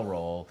Weird Al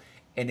role.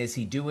 And is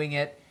he doing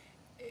it,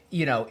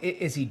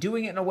 is he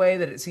doing it in a way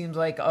that it seems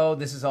like, oh,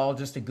 this is all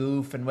just a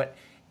goof and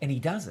he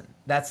doesn't.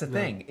 That's the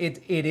thing.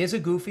 It is a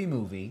goofy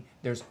movie.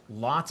 There's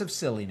lots of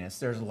silliness.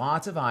 There's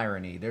lots of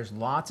irony. There's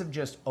lots of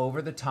just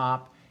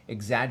over-the-top,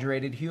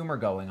 exaggerated humor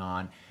going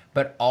on.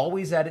 But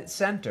always at its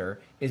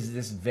center is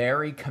this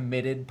very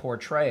committed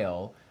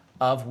portrayal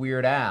of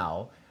Weird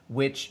Al,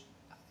 which,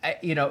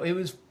 it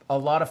was a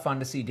lot of fun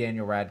to see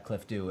Daniel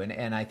Radcliffe do.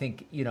 And I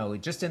think,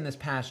 just in this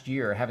past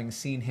year, having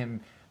seen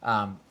him,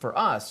 for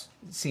us,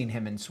 seen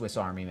him in Swiss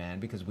Army Man,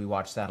 because we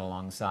watched that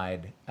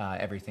alongside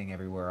Everything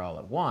Everywhere All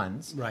at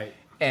Once. Right.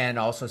 And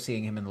also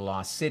seeing him in The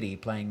Lost City,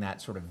 playing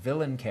that sort of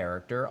villain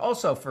character,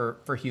 also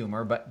for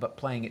humor, but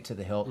playing it to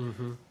the hilt.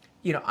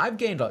 I've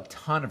gained a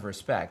ton of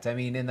respect. I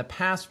mean, in the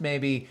past,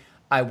 maybe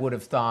I would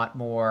have thought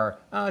more,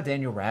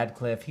 Daniel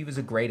Radcliffe, he was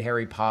a great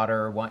Harry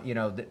Potter,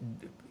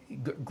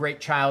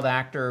 great child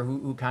actor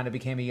who kind of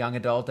became a young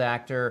adult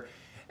actor.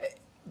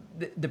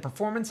 The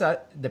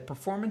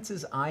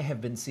performances I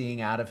have been seeing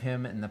out of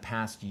him in the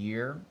past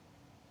year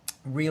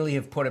really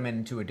have put him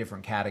into a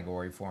different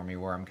category for me,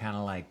 where I'm kind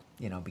of like,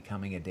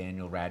 becoming a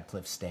Daniel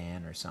Radcliffe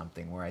stan or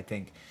something, where I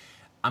think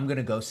I'm going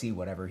to go see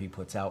whatever he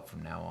puts out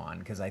from now on,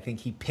 because I think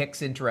he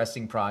picks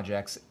interesting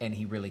projects and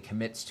he really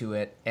commits to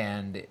it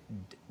and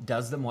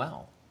does them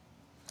well.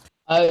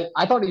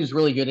 I thought he was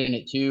really good in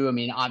it too. I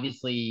mean,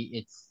 obviously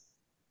it's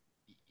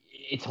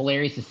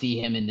hilarious to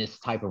see him in this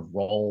type of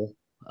role.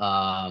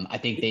 I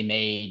think they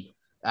made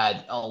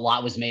a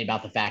lot was made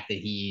about the fact that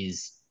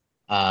he's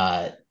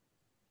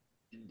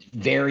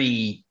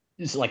very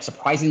like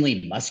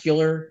surprisingly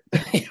muscular.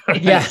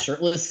 Yeah.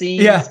 Shirtless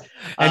scenes. Yeah,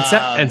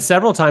 and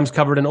several times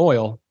covered in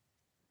oil.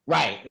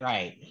 Right.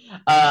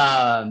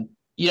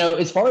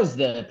 As far as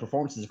the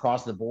performances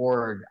across the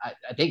board, I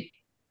think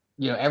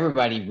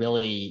everybody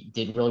really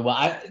did really well.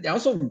 I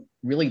also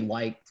really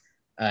liked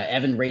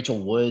Evan Rachel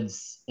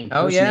Wood's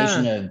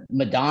impersonation of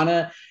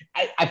Madonna.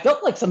 I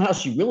felt like somehow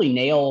she really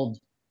nailed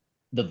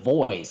the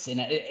voice, and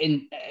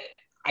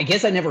I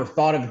guess I never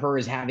thought of her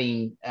as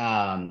having.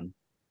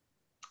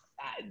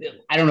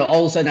 I don't know.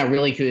 All of a sudden, I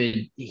really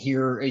could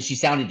hear. She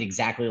sounded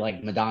exactly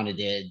like Madonna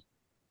did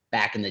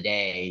back in the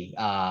day.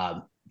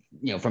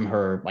 From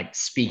her like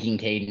speaking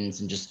cadence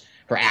and just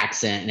her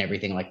accent and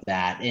everything like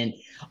that. And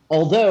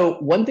although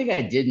one thing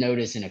I did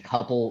notice in a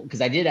couple,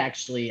 because I think I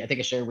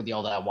shared with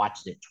y'all that I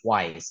watched it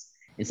twice.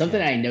 And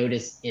something I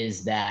noticed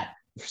is that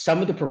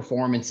some of the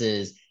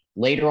performances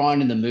later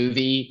on in the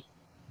movie,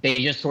 they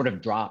just sort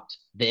of dropped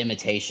the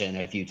imitation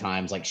a few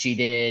times. Like she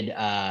did,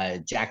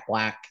 Jack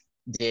Black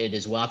did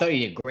as well. I thought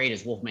he did great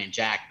as Wolfman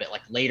Jack, but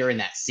like later in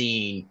that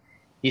scene,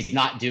 he's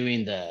not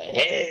doing the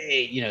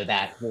hey,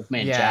 that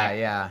Wolfman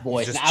Jack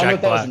voice. And I don't know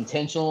if that was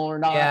intentional or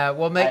not. Yeah,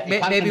 well,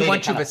 maybe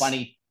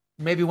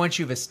once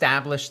you've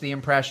established the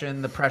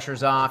impression, the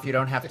pressure's off. You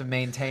don't have to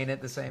maintain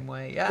it the same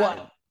way. Yeah.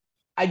 Well,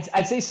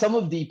 I'd say some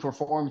of the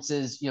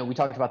performances, we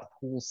talked about the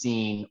pool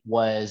scene,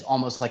 was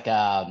almost like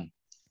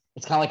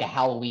it's kind of like a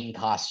Halloween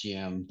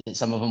costume that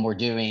some of them were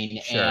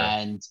doing. Sure.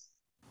 And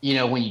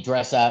when you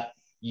dress up,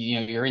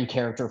 you're in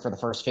character for the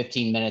first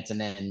 15 minutes, and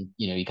then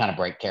you kind of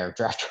break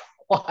character after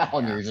a while,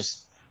 and you're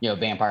just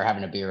vampire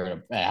having a beer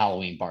at a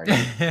Halloween party.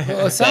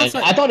 Well, it sounds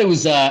But like I thought it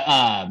was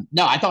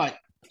no, I thought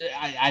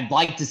I'd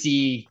like to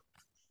see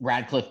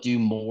Radcliffe do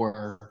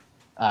more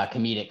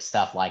comedic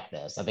stuff like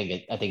this. I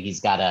think he's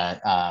got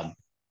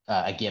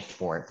a gift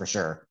for it for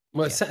sure.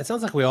 well, it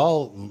sounds like we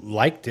all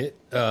liked it,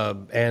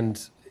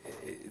 and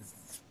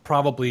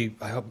probably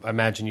I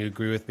imagine you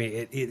agree with me.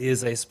 It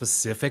is a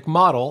specific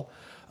model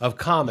of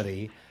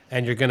comedy,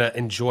 and you're gonna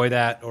enjoy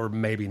that or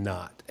maybe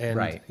not. And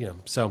Right.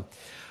 so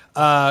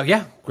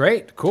yeah,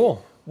 great,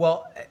 cool.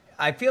 Well,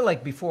 I feel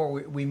like before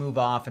we move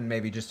off and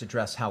maybe just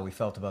address how we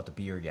felt about the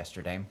beer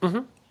yesterday,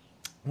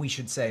 we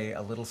should say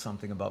a little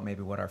something about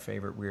maybe what our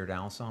favorite Weird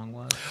Al song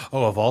was.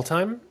 Oh, of all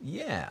time?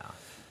 Yeah.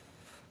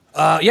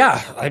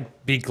 Yeah,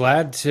 I'd be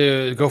glad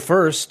to go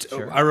first.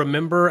 Sure. I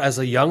remember as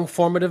a young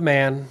formative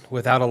man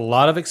without a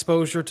lot of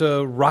exposure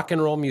to rock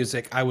and roll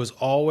music, I was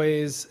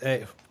always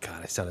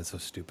God, I sounded so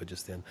stupid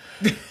just then.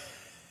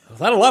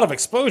 Without a lot of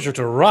exposure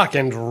to rock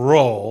and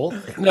roll.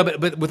 No,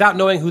 but without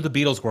knowing who the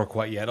Beatles were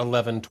quite yet,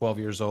 11, 12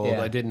 years old.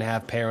 Yeah. I didn't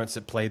have parents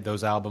that played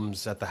those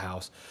albums at the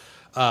house.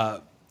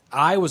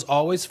 I was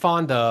always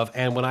fond of,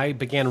 and when I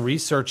began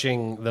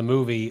researching the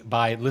movie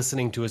by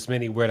listening to as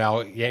many Weird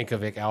Al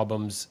Yankovic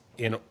albums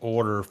in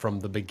order from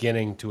the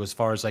beginning to as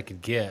far as I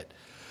could get,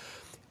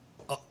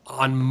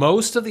 on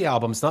most of the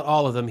albums, not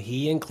all of them,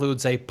 he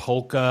includes a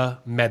polka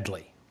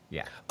medley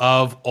Yeah.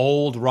 of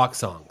old rock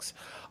songs.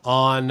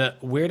 On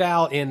Weird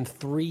Al in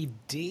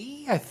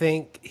 3D, I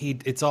think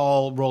it's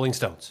all Rolling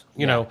Stones,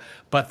 you know.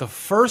 But the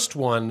first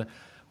one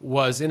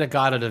was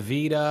Inagata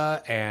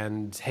Davida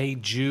and Hey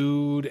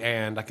Jude,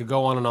 and I could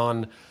go on and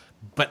on.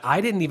 But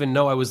I didn't even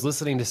know I was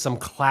listening to some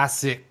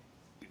classic,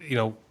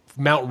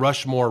 Mount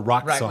Rushmore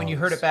rock Right. songs. When you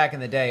heard it back in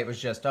the day, it was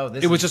just,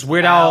 this It was is just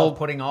Weird Al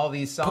putting all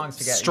these songs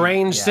together.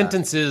 strange Yeah.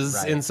 sentences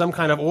Right. in some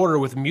kind of order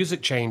with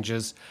music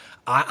changes.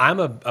 I'm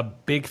a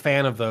big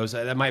fan of those.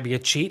 That might be a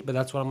cheat, but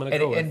that's what I'm going to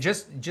go with. And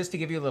just to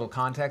give you a little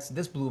context,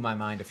 this blew my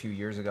mind a few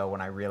years ago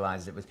when I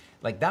realized it was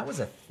like that was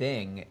a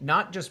thing,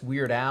 not just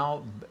Weird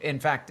Al. In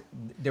fact,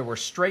 there were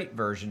straight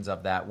versions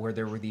of that where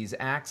there were these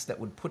acts that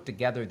would put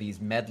together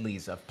these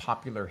medleys of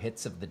popular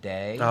hits of the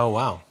day. Oh,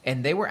 wow.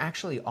 And they were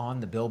actually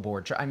on the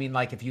Billboard chart. I mean,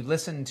 like if you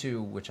listen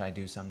to, which I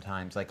do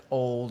sometimes, like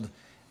old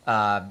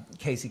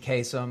Casey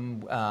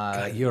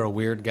Kasem. You're a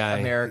weird guy.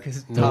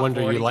 America's no Top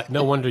wonder 40.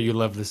 No wonder you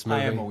love this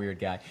movie. I am a weird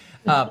guy.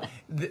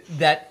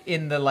 That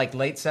in the late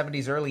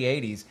 70s, early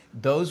 80s,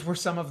 those were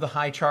some of the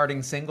high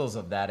charting singles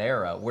of that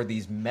era. Were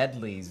these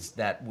medleys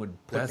that would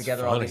put That's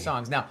together all these funny.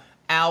 songs. Now,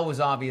 Al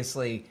was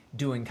obviously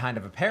doing kind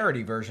of a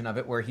parody version of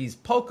it, where he's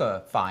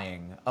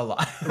polka-fying a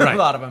lot, Right. a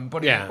lot of them,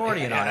 putting Yeah.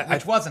 accordion on it,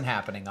 which wasn't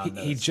happening on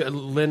those.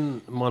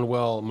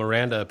 Lin-Manuel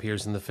Miranda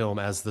appears in the film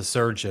as the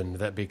surgeon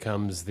that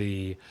becomes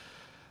the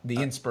The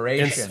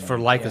inspiration for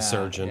like a Yeah,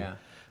 surgeon.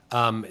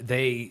 yeah.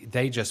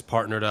 They just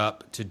partnered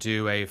up to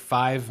do a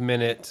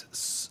 5-minute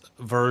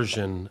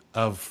version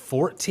of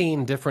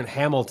 14 different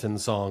Hamilton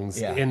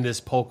songs Yeah. in this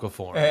polka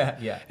form.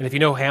 Yeah. And if you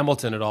know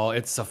Hamilton at all,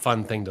 it's a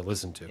fun thing to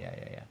listen to.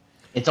 Yeah.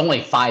 It's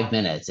only 5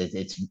 minutes.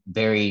 It's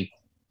very,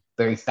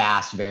 very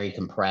fast, very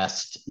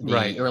compressed.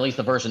 Right. Or at least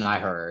the version I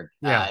heard.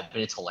 Yeah.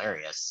 But it's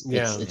hilarious.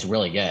 Yeah. It's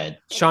really good.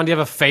 Sean, do you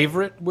have a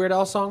favorite Weird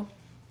Al song?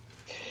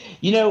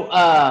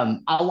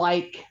 I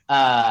like.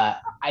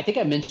 I think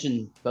I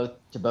mentioned both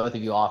of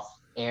you off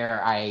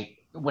air.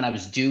 When I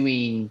was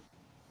doing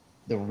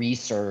the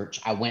research,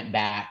 I went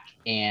back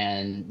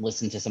and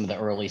listened to some of the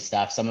early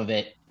stuff. Some of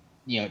it,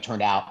 it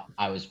turned out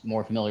I was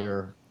more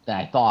familiar than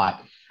I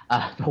thought.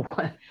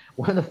 But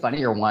one of the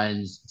funnier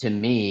ones to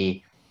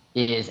me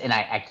is, and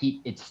I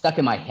keep it's stuck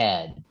in my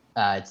head.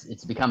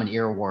 It's become an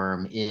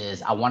earworm.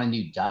 Is I Want a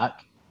New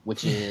Duck,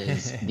 which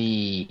is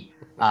the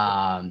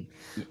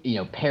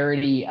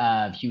parody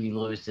of Huey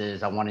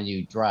Lewis's I Want a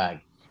New Drug.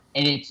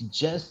 And it's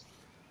just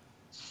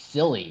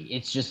silly.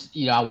 It's just,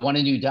 I want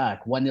a new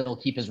duck, one that'll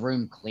keep his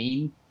room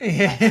clean. Like,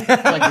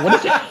 what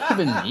does that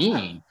even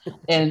mean?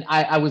 And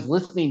I was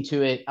listening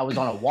to it. I was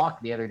on a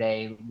walk the other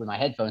day with my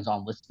headphones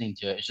on listening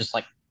to it. It's just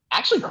like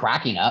actually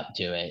cracking up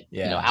to it,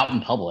 out in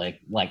public,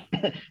 like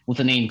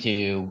listening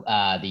to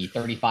the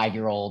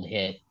 35-year-old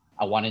hit,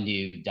 I Want a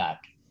New Duck.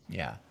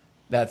 Yeah.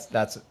 That's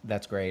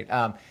great.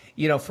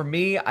 For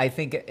me, I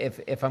think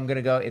if I'm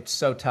gonna go, it's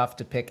so tough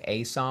to pick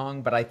a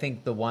song, but I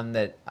think the one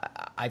that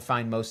I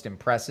find most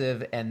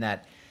impressive and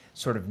that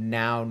sort of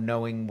now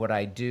knowing what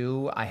I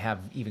do, I have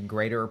even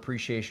greater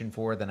appreciation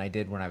for than I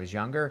did when I was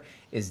younger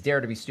is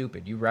Dare to Be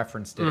Stupid. You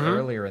referenced it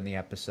earlier in the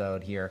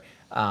episode here,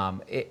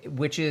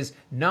 which is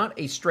not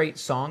a straight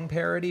song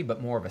parody,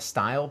 but more of a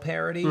style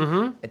parody,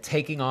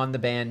 taking on the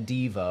band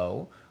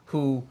Devo,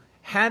 who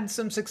had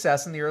some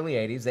success in the early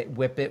 80s.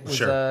 Whip It was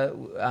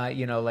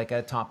like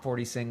a top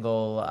 40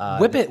 single.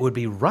 Whip It would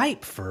be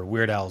ripe for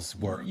Weird Al's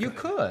work. You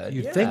could.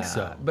 You'd think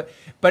so.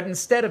 But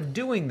instead of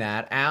doing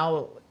that,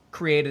 Al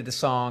created a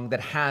song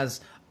that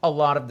has a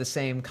lot of the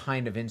same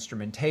kind of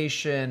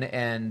instrumentation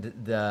and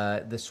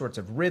the sorts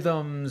of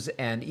rhythms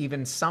and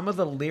even some of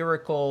the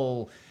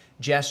lyrical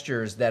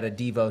gestures that a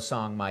Devo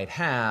song might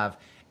have.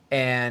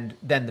 And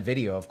then the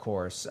video, of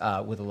course,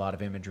 with a lot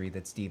of imagery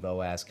that's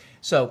Devo-esque.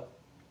 So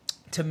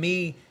to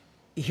me,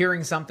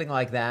 hearing something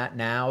like that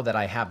now that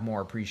I have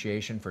more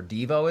appreciation for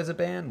Devo as a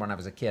band, when I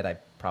was a kid, I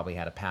probably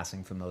had a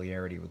passing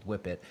familiarity with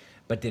Whip It,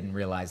 but didn't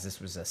realize this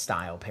was a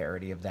style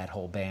parody of that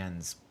whole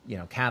band's,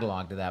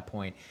 catalog to that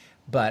point.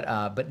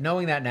 But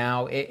knowing that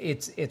now,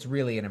 it's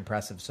really an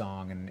impressive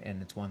song,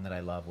 and it's one that I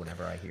love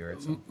whenever I hear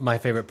it. So. My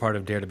favorite part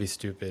of Dare to Be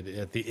Stupid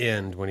at the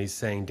end when he's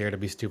saying Dare to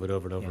Be Stupid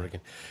over and over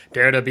again.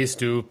 Dare to be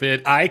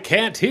stupid, I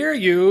can't hear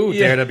you.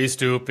 Dare to be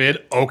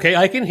stupid, okay,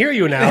 I can hear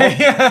you now.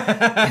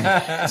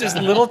 Just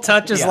little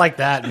touches like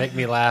that make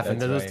me laugh, and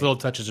those little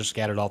touches are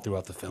scattered all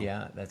throughout the film.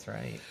 Yeah, that's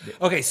right.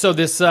 Okay, so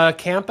this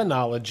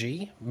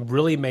Campanology,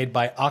 really made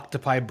by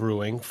Octopi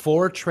Brewing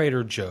for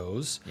Trader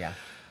Joe's. Yeah.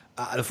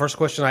 The first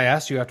question I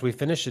asked you after we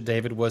finished it,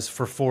 David, was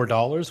for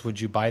 $4,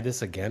 would you buy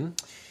this again?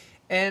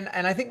 And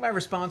I think my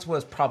response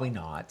was probably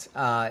not.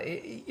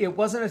 It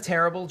wasn't a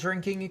terrible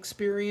drinking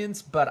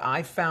experience, but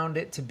I found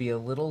it to be a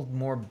little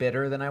more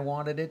bitter than I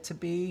wanted it to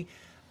be.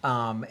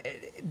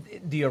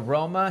 The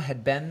aroma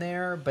had been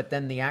there, but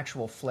then the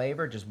actual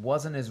flavor just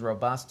wasn't as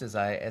robust as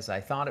I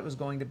thought it was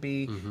going to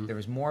be. Mm-hmm. There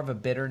was more of a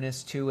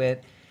bitterness to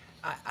it.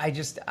 I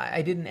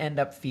didn't end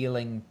up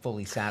feeling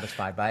fully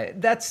satisfied by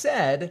it. That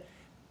said,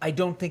 I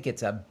don't think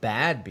it's a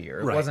bad beer.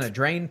 It wasn't a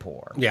drain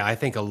pour. Yeah, I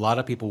think a lot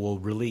of people will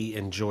really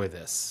enjoy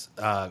this.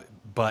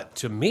 But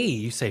to me,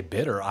 you say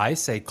bitter, I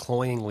say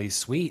cloyingly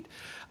sweet.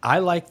 I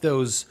like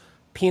those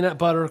peanut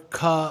butter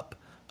cup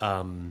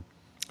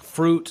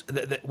fruit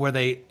where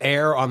they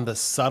err on the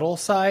subtle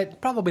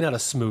side. Probably not a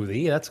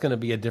smoothie. That's going to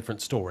be a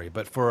different story.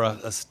 But for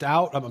a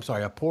stout,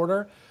 a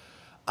porter,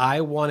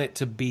 I want it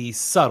to be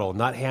subtle,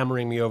 not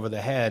hammering me over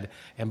the head.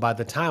 And by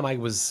the time I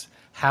was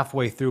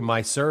halfway through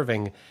my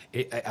serving,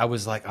 I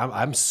was like,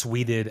 I'm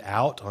sweeted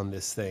out on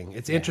this thing.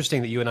 It's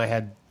interesting that you and I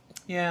had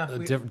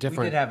different.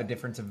 We did have a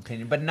difference of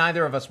opinion, but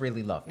neither of us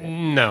really loved it.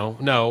 No.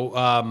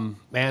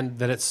 And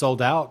that it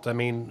sold out. I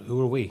mean,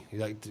 who are we?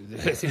 Like,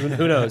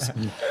 who knows?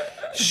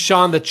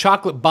 Sean, the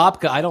chocolate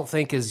babka, I don't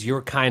think is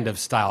your kind of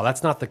style.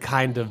 That's not the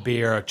kind of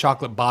beer, a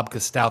chocolate babka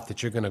stout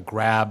that you're going to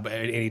grab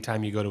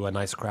anytime you go to a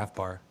nice craft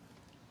bar.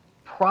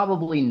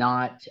 Probably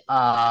not.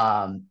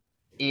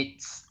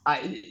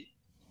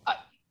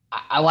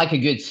 I like a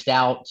good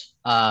stout.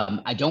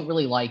 I don't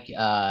really like.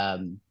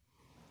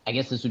 I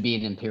guess this would be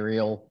an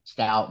imperial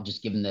stout,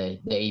 just given the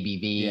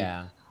ABV.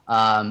 Yeah.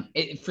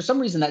 For some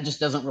reason, that just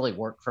doesn't really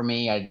work for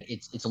me.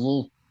 It's a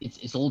little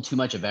too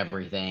much of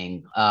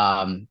everything.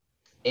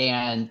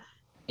 And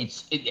at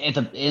the end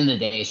of the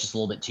day, it's just a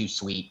little bit too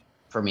sweet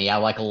for me. I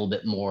like a little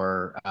bit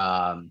more,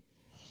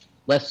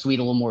 less sweet,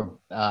 a little more.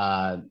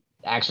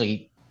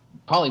 Actually,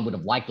 probably would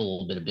have liked a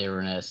little bit of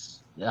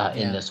bitterness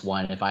in this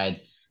one if I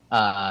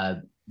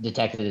had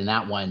detected in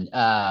that one.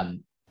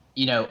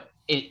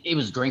 It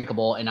was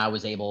drinkable, and I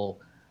was able.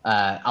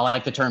 I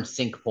like the term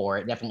sink pour.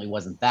 It definitely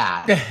wasn't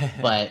that,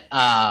 but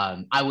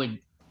I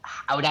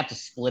would have to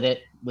split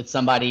it with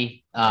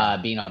somebody,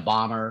 being a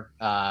bomber,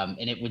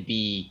 and it would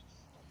be,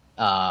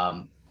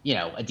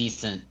 a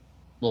decent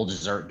little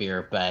dessert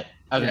beer. But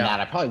other than that,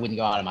 I probably wouldn't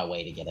go out of my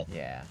way to get it.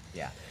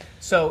 Yeah.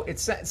 So it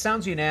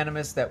sounds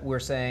unanimous that we're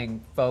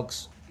saying,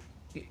 folks,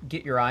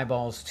 get your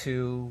eyeballs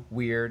to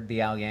Weird,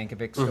 the Al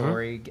Yankovic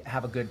story. Mm-hmm.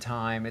 Have a good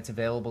time. It's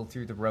available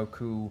through the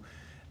Roku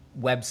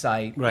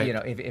website. Right.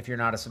 If you're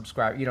not a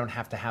subscriber, you don't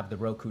have to have the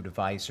Roku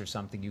device or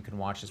something. You can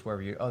watch this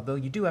wherever although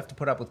you do have to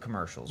put up with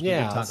commercials. We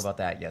did talk about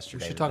that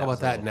yesterday. We should talk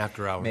about that in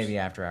after hours. Maybe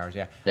after hours,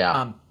 yeah.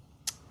 Yeah.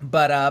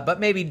 But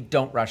maybe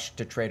don't rush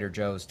to Trader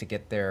Joe's to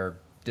get their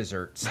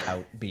dessert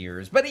stout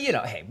beers. But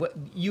hey,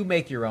 you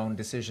make your own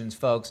decisions,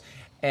 folks,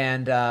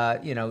 and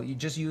you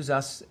just use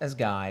us as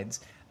guides.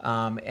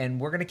 And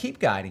we're going to keep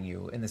guiding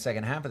you in the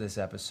second half of this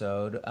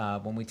episode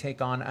when we take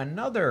on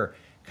another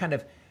kind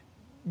of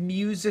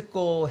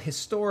musical,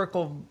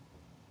 historical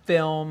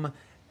film,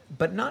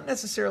 but not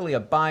necessarily a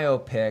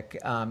biopic,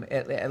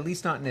 at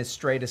least not in as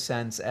straight a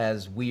sense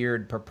as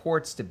Weird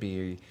purports to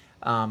be,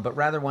 but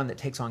rather one that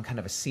takes on kind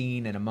of a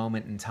scene and a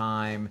moment in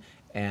time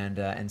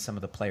and some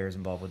of the players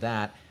involved with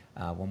that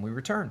when we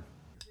return.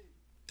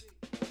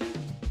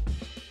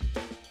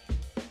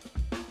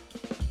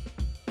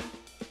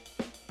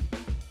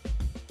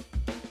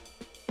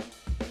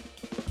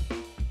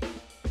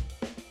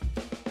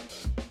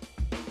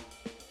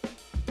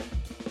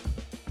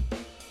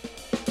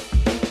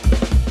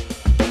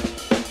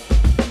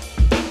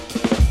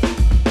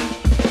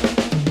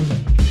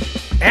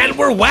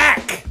 We're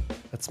whack.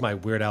 That's my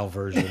Weird Al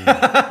version.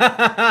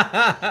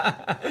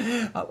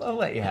 I'll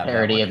let you have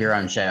parody of your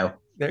own show.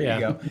 There you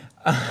go.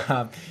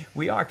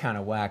 We are kind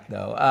of whack,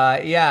 though.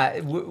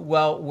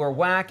 Well, we're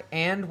whack,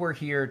 and we're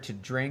here to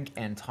drink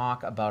and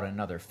talk about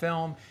another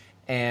film.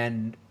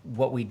 And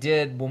what we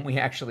did when we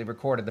actually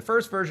recorded the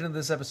first version of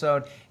this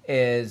episode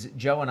is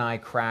Joe and I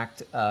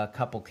cracked a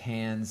couple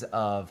cans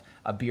of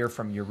a beer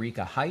from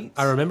Eureka Heights.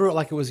 I remember it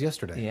like it was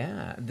yesterday.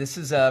 Yeah. This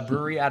is a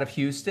brewery out of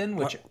Houston,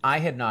 which I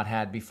had not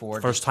had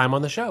before. First time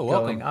on the show.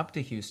 Welcome. Going up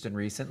to Houston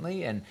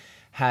recently and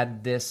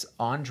had this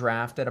on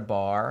draft at a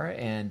bar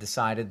and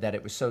decided that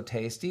it was so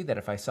tasty that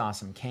if I saw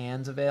some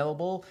cans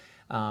available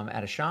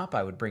at a shop,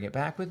 I would bring it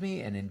back with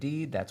me. And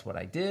indeed, that's what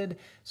I did.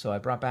 So I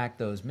brought back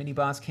those Mini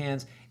Boss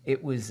cans.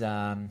 It was,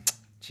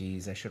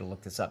 geez, I should have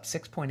looked this up.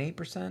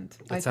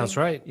 6.8%. That sounds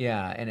right.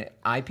 Yeah, and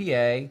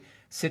IPA,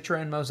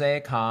 Citra and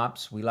Mosaic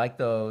hops. We like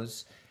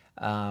those.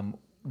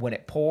 When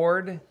it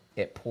poured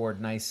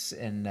nice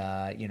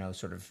and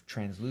sort of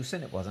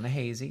translucent. It wasn't a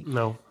hazy.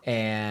 No.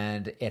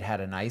 And it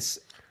had a nice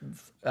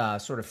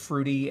sort of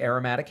fruity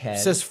aromatic head.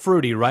 It says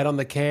fruity right on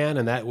the can,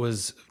 and that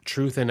was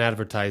truth in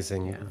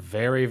advertising. Yeah.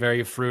 Very,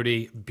 very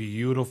fruity,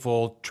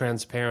 beautiful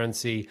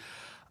transparency.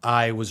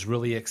 I was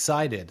really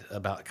excited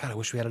about. God, I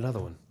wish we had another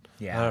one.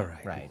 Yeah. All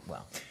right. Right.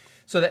 Well,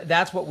 so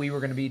that's what we were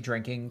going to be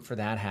drinking for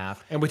that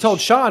half. And we told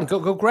Sean,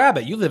 go grab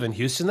it. You live in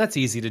Houston. That's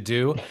easy to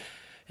do.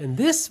 And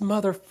this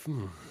mother.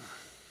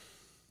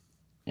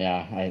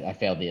 Yeah, I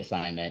failed the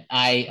assignment.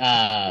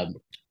 I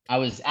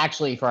was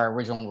actually, for our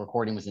original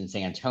recording, was in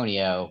San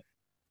Antonio,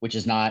 which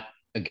is not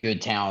a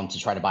good town to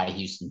try to buy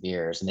Houston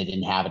beers, and they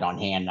didn't have it on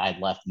hand. And I'd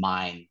left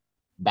mine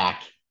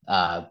back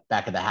at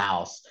the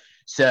house.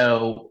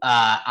 So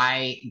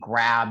I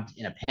grabbed,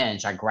 in a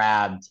pinch,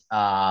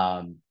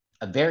 a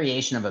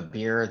variation of a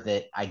beer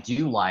that I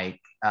do like.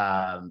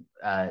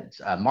 It's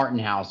a Martin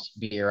House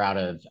beer out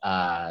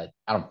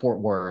of Fort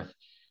Worth.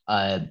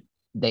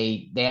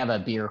 They have a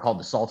beer called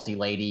the Salty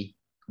Lady,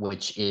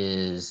 which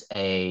is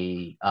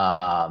a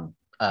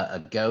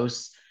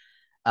ghost.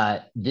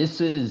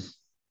 This is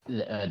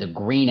the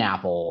green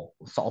apple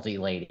Salty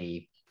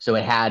Lady, so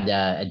it had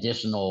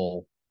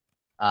additional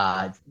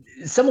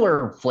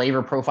similar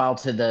flavor profile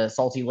to the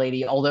Salty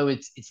Lady, although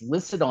it's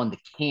listed on the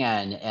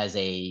can as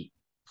a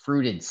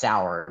fruited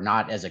sour,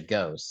 not as a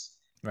ghost.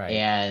 Right.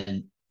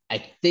 And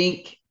I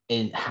think,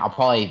 and I'll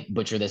probably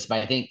butcher this, but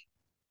I think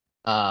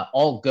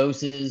all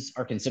goses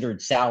are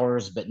considered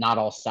sours, but not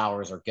all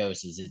sours are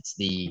goses. It's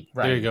the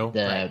there you go.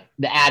 The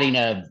adding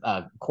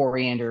of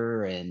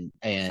coriander and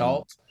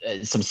salt,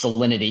 some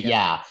salinity. Yep.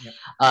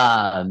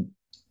 Yeah.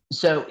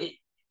 So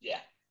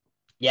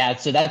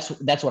so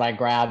that's what I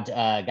grabbed.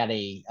 Got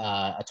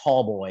a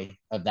tall boy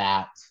of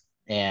that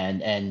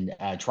and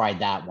tried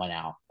that one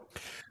out.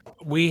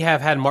 We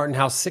have had Martin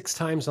House 6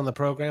 times on the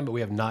program, but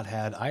we have not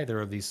had either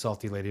of these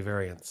Salty Lady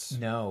variants.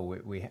 No,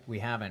 we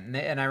haven't.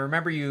 And I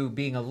remember you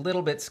being a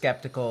little bit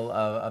skeptical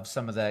of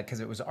some of the, because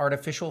it was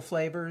artificial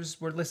flavors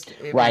were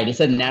listed. Right. It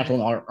said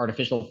natural and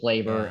artificial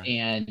flavor.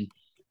 Yeah. And,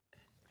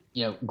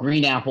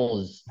 green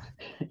apples,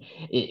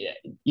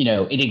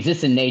 it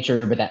exists in nature,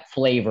 but that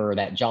flavor,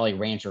 that Jolly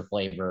Rancher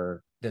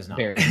flavor, does not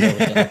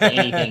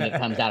anything that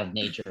comes out of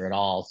nature at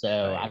all.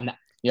 So right. I'm not.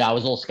 I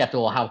was a little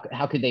skeptical.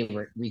 How could they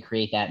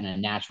recreate that in a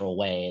natural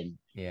way?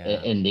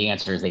 And the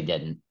answer is they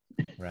didn't.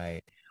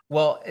 Right.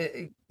 Well,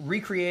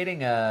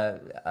 recreating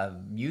a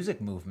music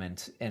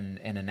movement in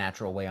a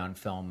natural way on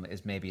film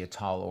is maybe a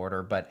tall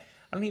order, but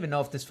I don't even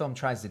know if this film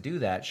tries to do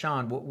that.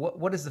 Sean,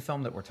 what is the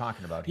film that we're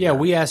talking about here? Yeah,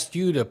 we asked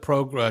you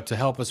to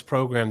help us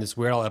program this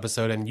Weird Al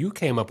episode, and you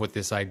came up with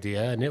this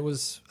idea, and it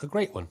was a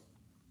great one.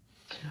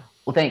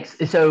 Well, thanks.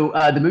 So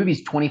the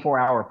movie's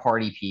 24-Hour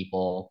Party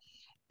People,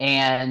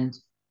 and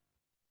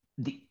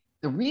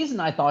the reason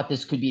I thought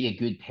this could be a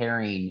good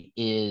pairing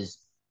is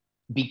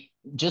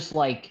just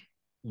like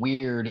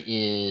Weird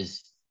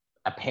is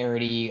a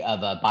parody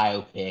of a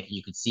biopic.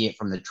 You could see it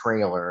from the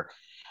trailer.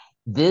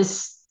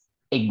 This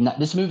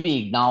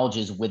movie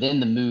acknowledges within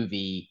the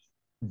movie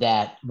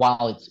that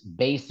while it's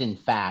based in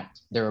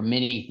fact, there are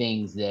many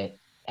things that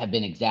have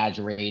been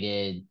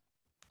exaggerated,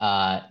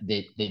 that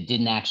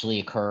didn't actually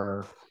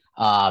occur.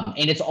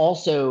 And it's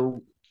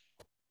also,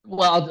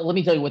 well, let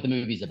me tell you what the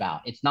movie's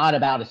about. It's not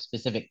about a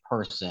specific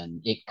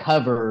person. It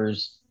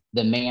covers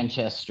the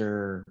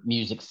Manchester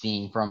music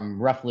scene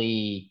from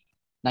roughly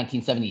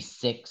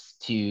 1976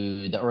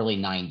 to the early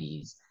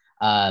 90s.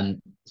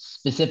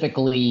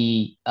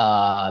 Specifically,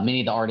 many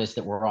of the artists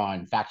that were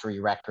on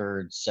Factory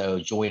Records, so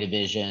Joy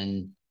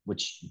Division,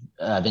 which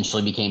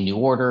eventually became New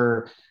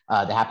Order,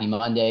 the Happy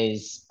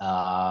Mondays,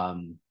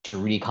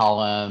 Rudy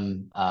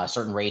Column,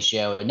 Certain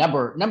Ratio, a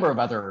number of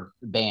other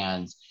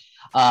bands.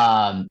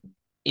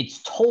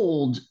 It's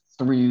told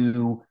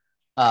through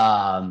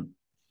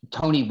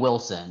Tony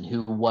Wilson,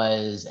 who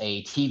was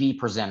a TV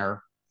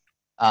presenter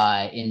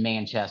in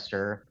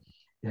Manchester,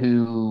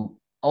 who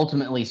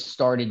ultimately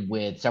started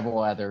with several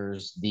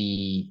others,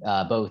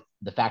 both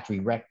the Factory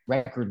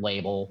record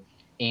label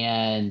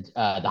and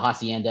the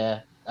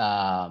Hacienda,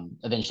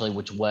 eventually,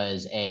 which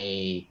was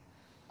a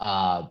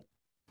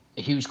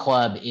huge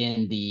club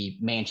in the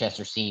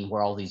Manchester scene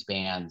where all these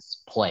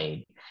bands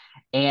played.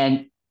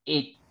 And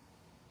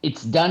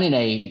it's done in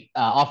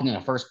often in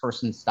a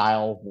first-person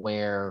style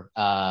where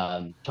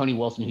Tony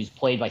Wilson, who's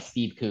played by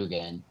Steve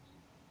Coogan,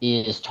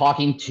 is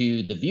talking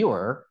to the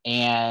viewer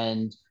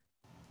and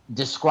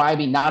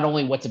describing not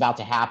only what's about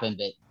to happen,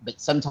 but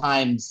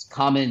sometimes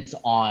comments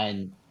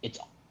on its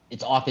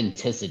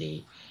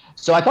authenticity.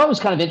 So I thought it was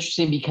kind of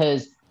interesting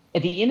because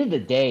at the end of the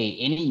day,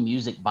 any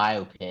music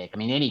biopic, I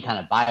mean, any kind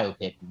of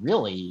biopic,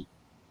 really,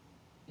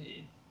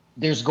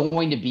 there's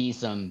going to be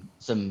some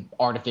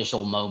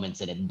artificial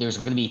moments in it. There's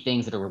going to be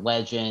things that are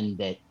legend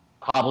that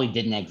probably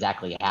didn't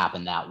exactly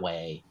happen that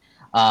way.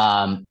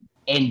 And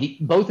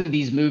both of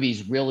these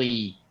movies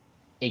really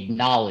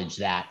acknowledge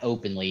that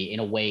openly in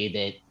a way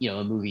that,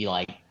 a movie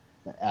like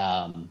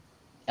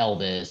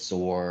Elvis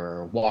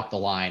or Walk the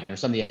Line or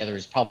some of the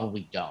others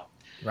probably don't.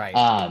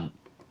 Right.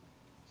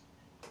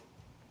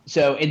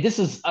 So, and this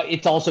is,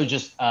 it's also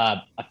just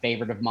a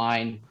favorite of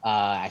mine.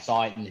 I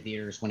saw it in the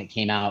theaters when it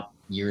came out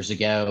years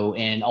ago.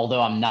 And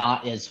although I'm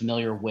not as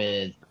familiar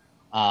with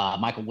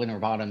Michael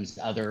Winterbottom's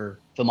other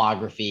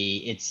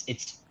filmography,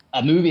 it's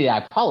a movie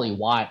that I probably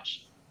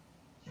watch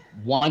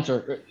once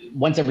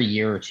every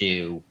year or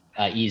two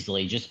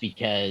easily, just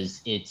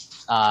because it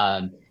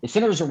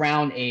centers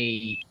around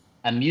a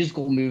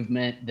musical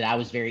movement that I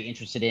was very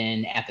interested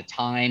in at the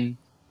time.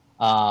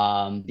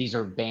 These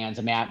are bands.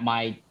 I mean,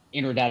 my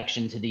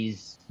introduction to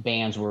these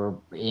bands were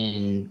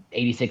in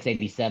 86,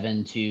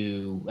 87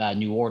 to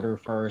New Order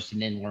first,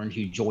 and then learned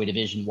who Joy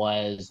Division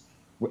was,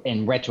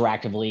 and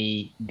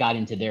retroactively got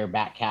into their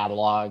back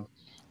catalog.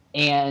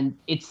 And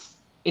it's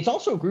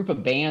also a group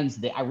of bands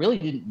that I really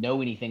didn't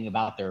know anything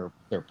about their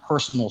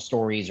personal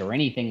stories or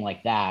anything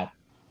like that,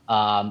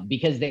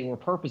 because they were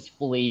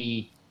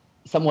purposefully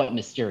somewhat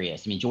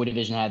mysterious. I mean, Joy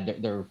Division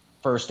had their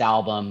first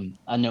album,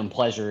 Unknown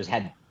Pleasures,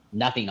 had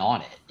nothing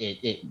on it.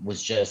 It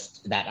was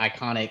just that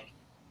iconic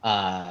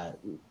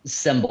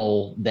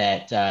symbol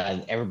that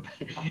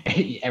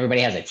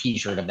everybody has a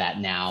T-shirt of that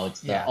now.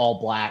 It's the all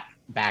black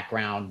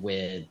background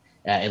with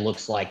it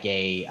looks like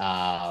a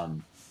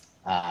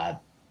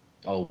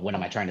what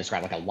am I trying to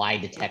describe? Like a lie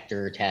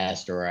detector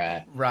test or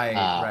a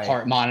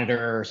heart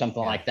monitor or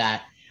something like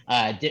that.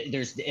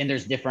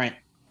 There's different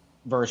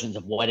versions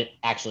of what it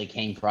actually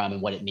came from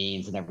and what it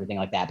means and everything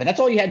like that. But that's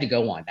all you had to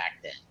go on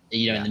back then.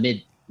 In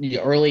the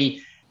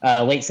early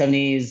late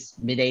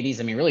 70s, mid 80s.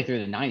 I mean, really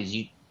through the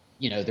 90s.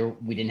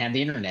 We didn't have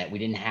the internet. We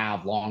didn't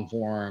have long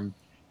form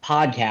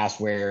podcasts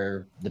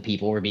where the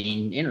people were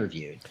being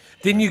interviewed.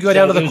 Didn't you go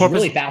down to the Corpus?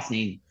 Really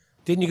fascinating.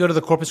 Didn't you go to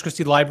the Corpus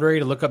Christi Library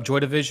to look up Joy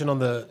Division in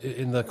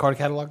the card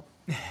catalog?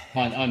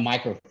 On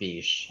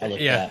microfiche, I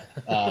looked up.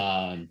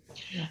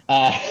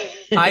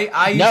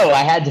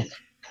 I had to.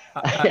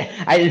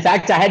 In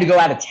fact, I had to go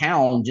out of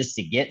town just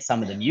to get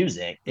some of the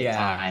music at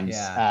times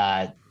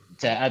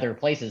to other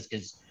places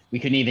because we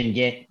couldn't even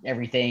get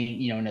everything.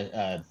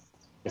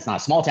 It's not a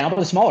small town, but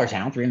a smaller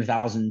town,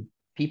 300,000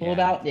 people.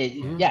 About it,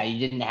 you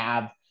didn't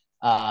have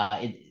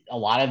a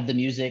lot of the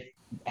music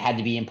had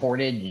to be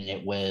imported, and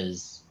it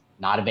was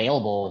not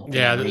available.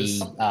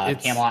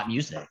 Camelot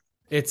music.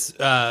 It's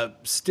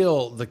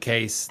still the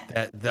case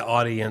that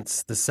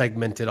the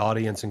segmented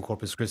audience in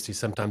Corpus Christi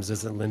sometimes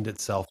doesn't lend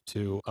itself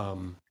to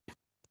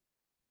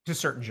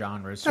certain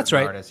genres. That's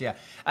right. Artists. Yeah,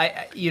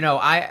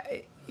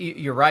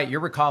 you're right. You're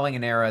recalling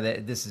an era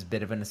that this is a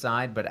bit of an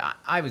aside, but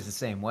I was the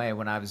same way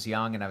when I was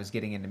young and I was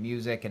getting into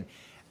music, and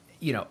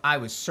I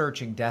was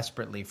searching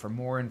desperately for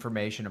more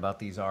information about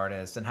these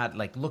artists and had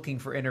looking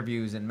for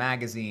interviews in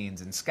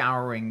magazines and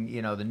scouring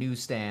the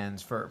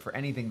newsstands for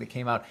anything that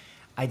came out.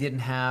 I didn't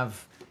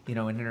have an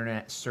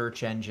internet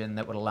search engine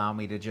that would allow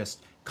me to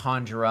just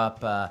conjure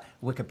up a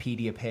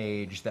Wikipedia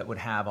page that would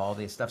have all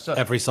this stuff. So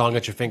every song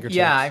at your fingertips.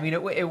 Yeah, I mean,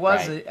 it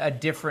was a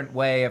different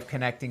way of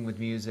connecting with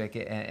music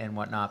and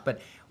whatnot. But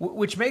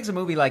which makes a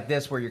movie like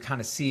this, where you're kind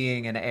of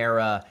seeing an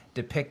era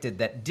depicted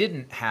that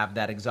didn't have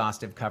that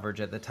exhaustive coverage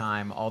at the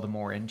time, all the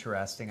more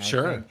interesting, I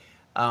think.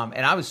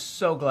 And I was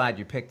so glad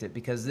you picked it,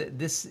 because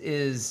this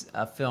is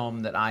a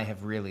film that I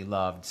have really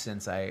loved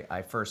since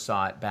I first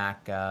saw it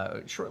back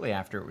shortly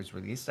after it was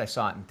released. I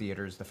saw it in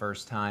theaters the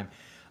first time.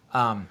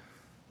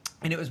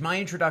 And it was my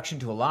introduction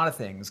to a lot of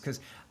things, because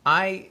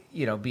I,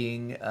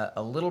 being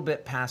a little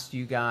bit past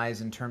you guys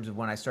in terms of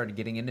when I started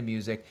getting into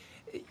music,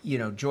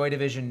 Joy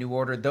Division, New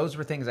Order, those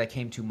were things I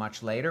came to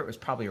much later. It was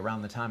probably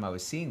around the time I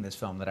was seeing this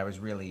film that I was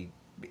really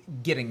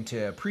getting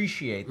to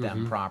appreciate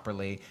them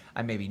properly.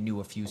 I maybe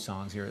knew a few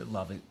songs here.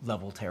 Love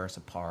Will Tear Us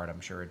Apart.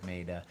 I'm sure it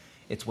made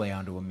its way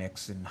onto a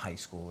mix in high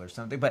school or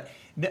something. But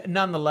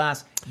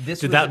nonetheless,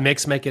 did that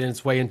mix make it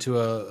its way into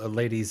a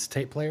lady's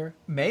tape player?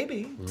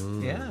 Maybe.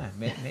 Yeah,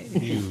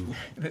 maybe.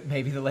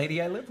 Maybe the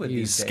lady I live with. You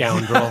these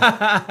scoundrel.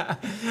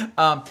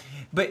 Days.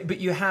 But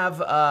you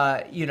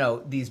have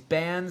these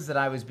bands that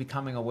I was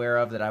becoming aware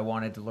of that I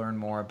wanted to learn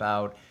more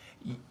about.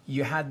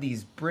 You had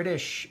these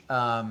British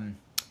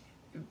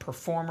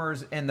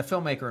performers, and the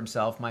filmmaker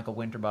himself, Michael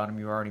Winterbottom,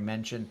 you already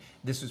mentioned.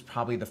 This was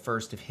probably the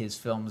first of his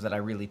films that I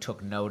really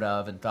took note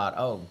of and thought,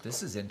 oh,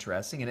 this is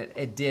interesting. And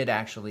it did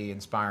actually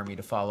inspire me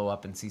to follow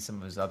up and see some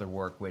of his other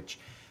work, which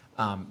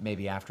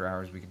maybe after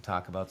hours we can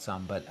talk about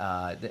some.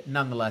 But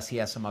nonetheless, he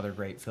has some other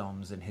great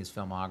films in his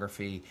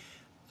filmography.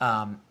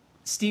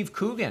 Steve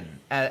Coogan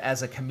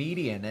as a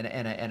comedian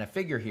and a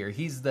figure here.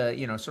 He's the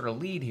sort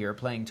of lead here,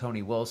 playing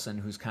Tony Wilson,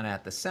 who's kind of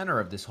at the center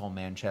of this whole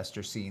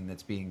Manchester scene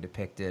that's being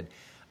depicted.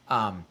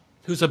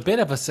 Who's a bit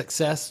of a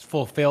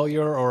successful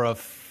failure or a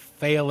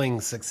failing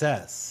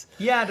success.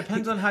 Yeah, it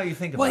depends on how you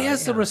think about it. Well, he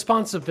has the yeah.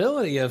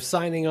 responsibility of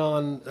signing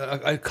on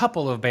a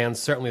couple of bands,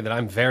 certainly that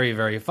I'm very,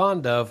 very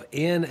fond of,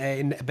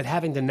 but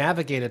having to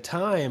navigate a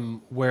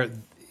time where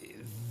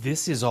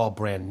this is all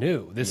brand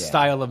new. This Yeah.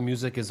 style of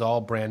music is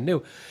all brand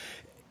new.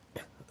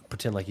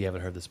 Pretend like you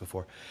haven't heard this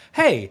before.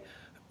 Hey,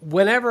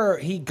 whenever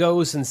he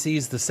goes and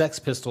sees the Sex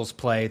Pistols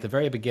play at the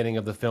very beginning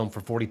of the film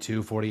for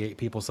 42, 48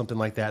 people, something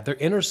like that, they're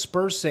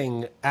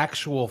interspersing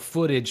actual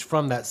footage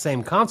from that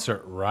same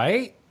concert,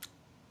 right?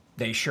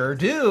 They sure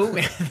do.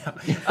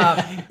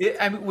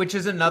 Which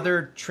is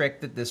another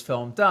trick that this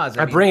film does.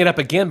 I bring it up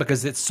again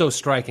because it's so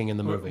striking in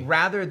the movie.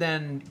 Rather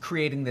than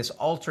creating this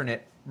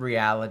alternate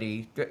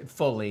reality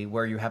fully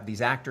where you have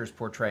these actors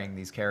portraying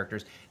these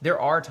characters, there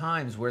are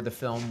times where the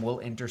film will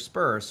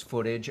intersperse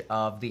footage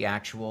of the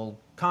actual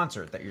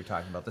concert that you're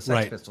talking about, the Sex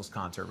Right. Pistols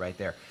concert right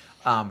there,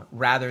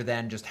 rather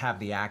than just have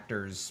the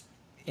actors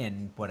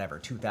in whatever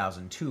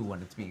 2002 when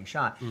it's being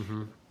shot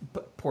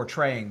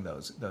portraying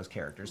those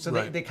characters. So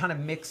Right. they kind of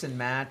mix and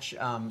match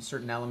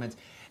certain elements.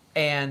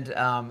 And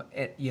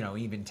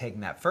even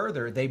taking that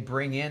further, they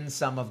bring in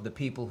some of the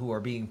people who are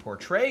being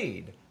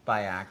portrayed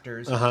by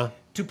actors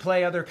to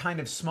play other kind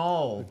of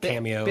small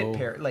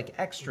Cameo. like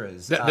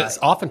extras. That's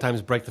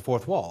oftentimes break the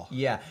fourth wall.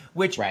 Yeah,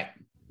 which Right.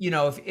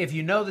 If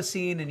you know the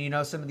scene and you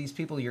know some of these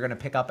people, you're going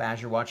to pick up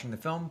as you're watching the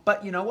film.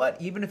 But you know what?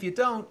 Even if you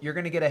don't, you're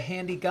going to get a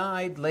handy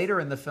guide later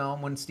in the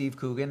film when Steve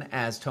Coogan,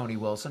 as Tony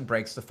Wilson,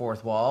 breaks the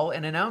fourth wall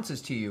and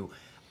announces to you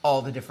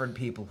all the different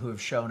people who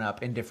have shown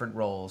up in different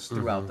roles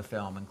throughout the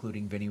film,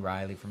 including Vinnie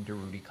Riley from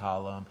DeRudy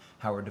Column,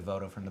 Howard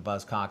Devoto from the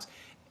Buzzcocks,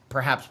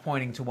 perhaps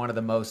pointing to one of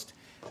the most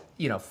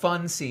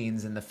fun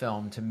scenes in the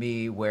film to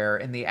me, where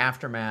in the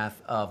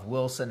aftermath of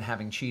Wilson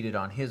having cheated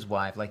on his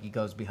wife, like he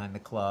goes behind the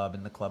club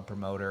and the club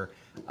promoter,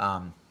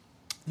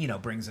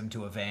 brings him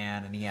to a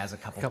van and he has a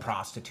couple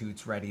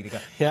prostitutes ready to go.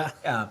 Yeah.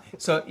 And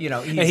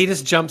And he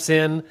just jumps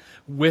in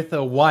with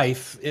a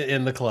wife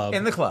in the club.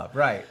 in the club,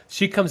 right?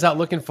 She comes out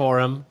looking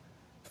for him,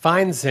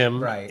 finds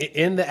him Right.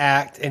 in the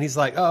act, and he's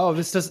like, "Oh,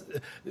 this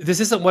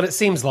isn't what it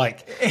seems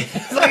like."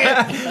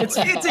 It's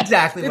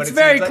exactly what It's it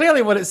very seems like.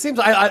 clearly what it seems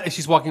like.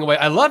 She's walking away.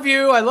 I love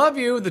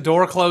you. The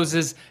door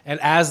closes, and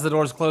as the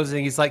door's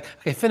closing, he's like,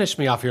 "Okay, finish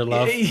me off, your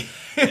love."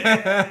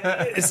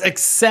 It's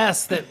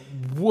excess that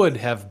would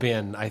have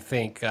been, I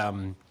think,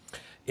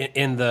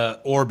 in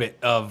the orbit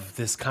of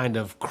this kind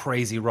of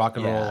crazy rock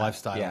and roll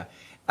lifestyle. Yeah.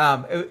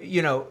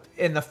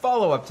 In the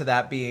follow-up to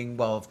that being,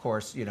 well, of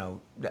course,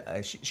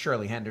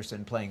 Shirley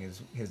Henderson playing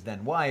his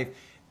then wife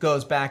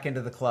goes back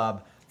into the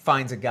club,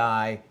 finds a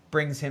guy,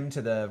 brings him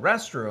to the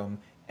restroom,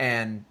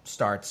 and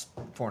starts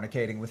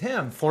fornicating with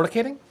him.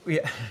 Fornicating?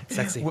 Yeah.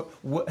 Sexy.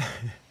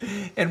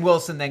 And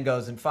Wilson then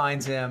goes and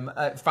finds them,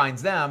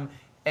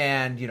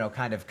 and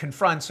kind of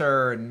confronts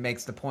her and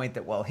makes the point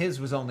that, well, his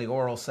was only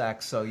oral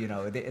sex, so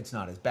it's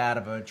not as bad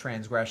of a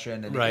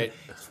transgression. And Right.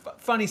 it's a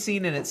funny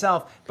scene in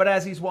itself. But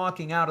as he's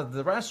walking out of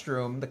the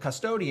restroom, the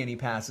custodian he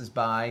passes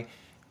by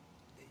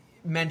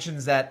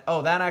mentions that,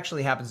 oh, that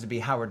actually happens to be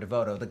Howard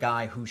Devoto, the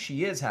guy who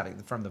she is having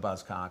from the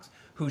Buzzcocks,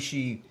 who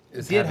she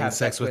Is did having have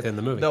sex with in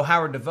the movie. Though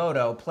Howard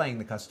Devoto, playing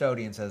the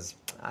custodian, says,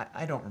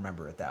 I don't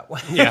remember it that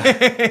way.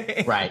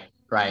 Yeah. Right.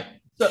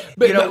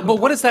 But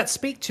what does that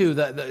speak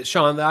to,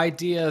 Sean? The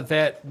idea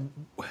that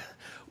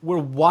we're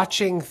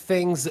watching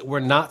things that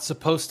we're not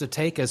supposed to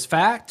take as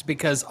fact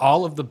because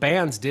all of the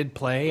bands did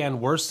play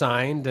and were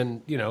signed,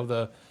 and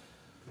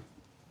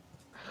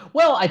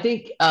Well, I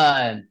think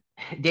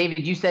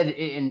David, you said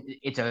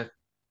it's a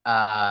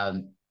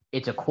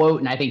quote,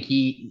 and I think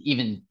he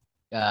even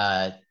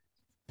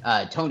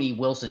Tony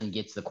Wilson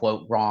gets the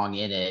quote wrong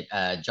in it.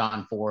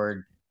 John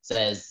Ford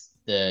says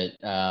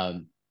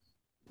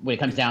when it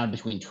comes down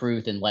between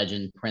truth and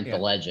legend, print the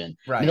legend.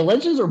 Right. I mean, the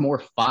legends are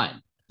more fun.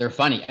 They're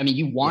funny. I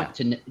mean,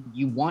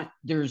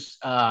 there's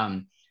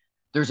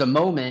a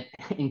moment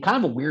in kind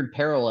of a weird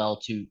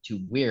parallel to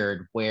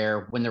Weird,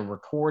 where when they're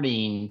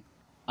recording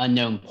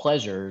Unknown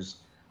Pleasures,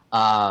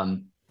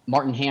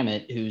 Martin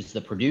Hammett, who's the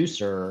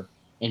producer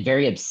and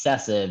very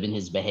obsessive in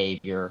his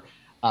behavior,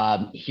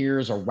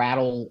 hears a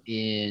rattle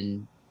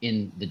in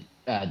the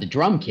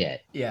drum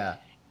kit. Yeah.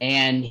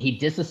 And he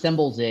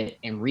disassembles it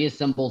and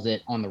reassembles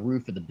it on the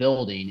roof of the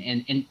building.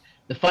 And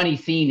the funny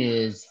scene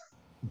is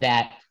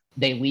that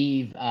they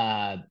leave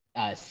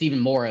Stephen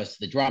Morris,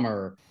 the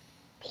drummer,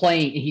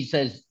 playing. He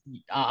says,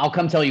 "I'll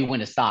come tell you when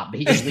to stop." But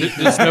he just leaves.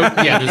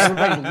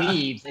 Everybody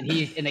leaves,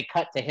 and they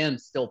cut to him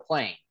still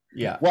playing.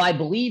 Yeah. Well, I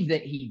believe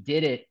that he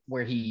did it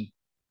where he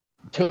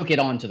took it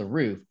onto the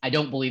roof. I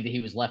don't believe that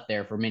he was left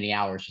there for many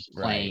hours just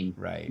playing,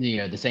 right.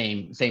 The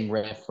same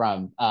riff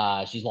from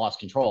She's Lost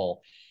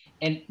Control.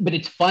 But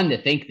it's fun to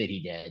think that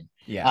he did.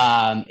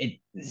 Yeah.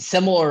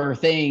 Similar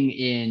thing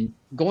in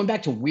going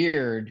back to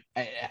Weird.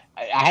 I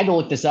had to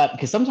look this up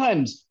because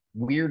sometimes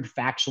weird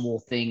factual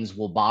things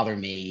will bother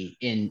me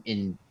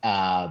in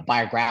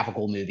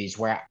biographical movies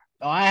where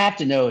I have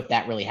to know if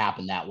that really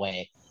happened that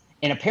way.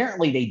 And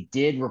apparently they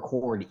did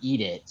record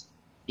Eat It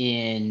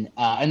in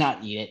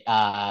not Eat It.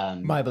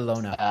 My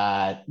Bologna.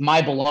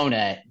 My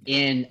Bologna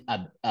in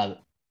a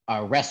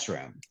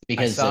restroom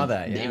because saw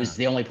that, it yeah. was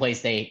the only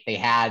place they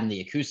had, and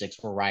the acoustics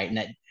were right, and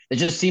that it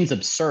just seems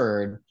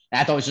absurd. And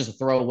I thought it was just a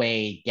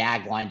throwaway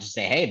gag line to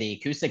say, "Hey, the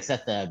acoustics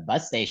at the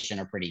bus station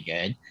are pretty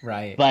good."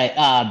 Right. But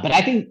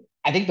I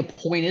think the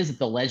point is that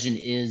the legend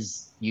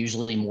is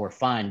usually more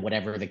fun,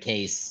 whatever the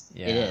case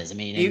Yeah. it is. I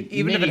mean,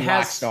 Even if many it rock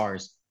has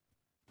stars.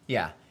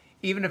 Yeah,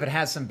 even if it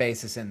has some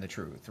basis in the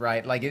truth,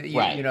 right? Like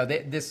Right. you know,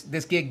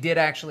 this gig did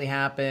actually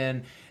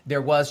happen.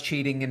 There was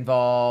cheating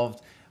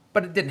involved,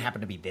 but it didn't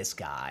happen to be this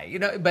guy, you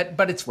know.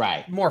 But it's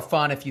Right. more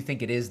fun if you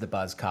think it is the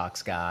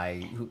Buzzcocks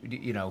guy who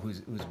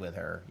who's with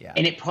her. Yeah,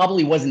 And it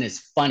probably wasn't as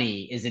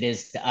funny as it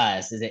is to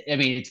us. Is it? I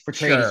mean, it's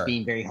portrayed as Sure.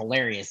 being very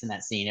hilarious in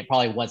that scene. It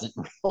probably wasn't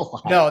real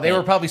life. no, they were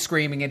but- probably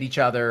screaming at each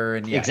other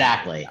and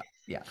Exactly.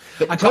 yeah.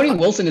 But Tony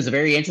Wilson is a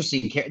very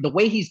interesting character. The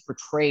way he's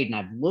portrayed, and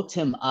I've looked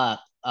him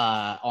up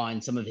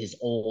on some of his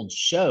old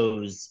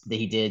shows that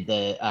he did.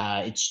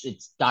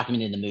 It's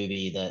documented in the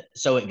movie. The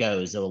So It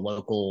Goes, a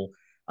local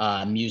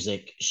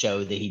music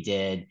show that he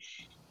did.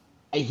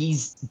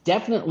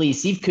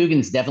 Steve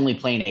Coogan's definitely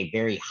playing a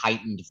very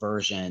heightened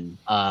version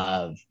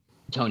of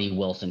Tony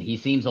Wilson. He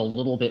seems a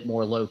little bit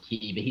more low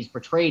key, but he's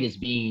portrayed as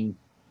being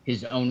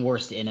his own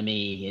worst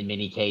enemy in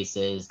many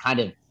cases, kind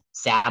of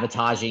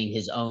sabotaging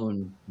his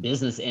own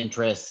business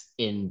interests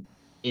in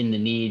the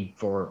need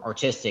for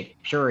artistic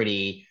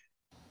purity.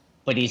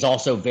 But he's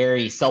also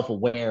very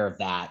self-aware of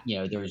that. You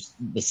know, there's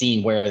the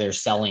scene where they're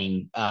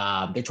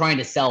trying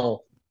to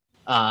sell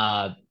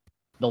the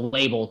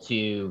label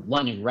to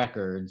London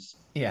Records,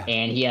 Yeah.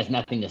 and he has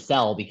nothing to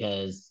sell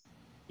because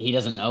he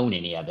doesn't own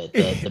any of it.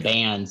 The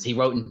bands, he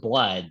wrote in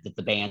blood that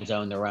the bands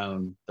own their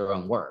own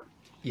work.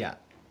 Yeah.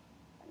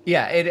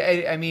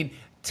 Yeah. I mean,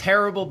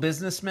 terrible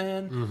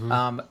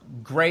businessman,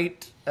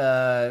 great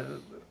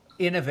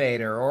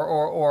innovator,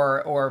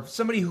 or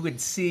somebody who could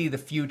see the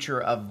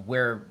future of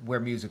where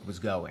music was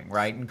going,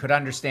 right? And could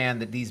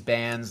understand that these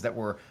bands that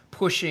were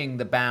pushing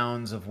the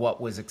bounds of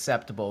what was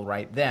acceptable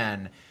right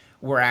then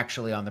were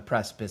actually on the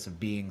precipice of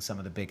being some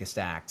of the biggest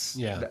acts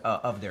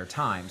of their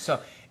time. So,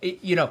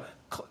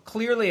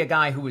 clearly a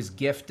guy who was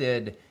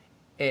gifted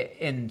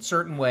in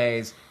certain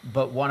ways,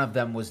 but one of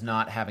them was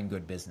not having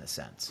good business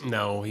sense.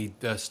 No, he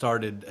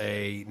started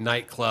a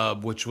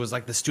nightclub, which was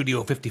like the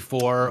Studio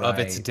 54 of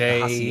its Right,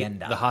 day,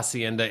 the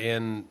Hacienda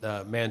in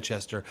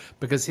Manchester,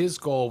 because his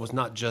goal was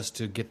not just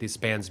to get this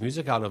band's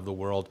music out of the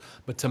world,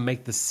 but to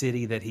make the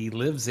city that he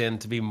lives in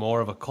to be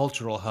more of a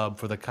cultural hub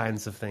for the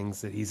kinds of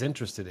things that he's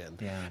interested in.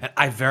 Yeah. And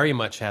I very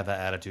much have that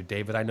attitude,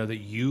 David. I know that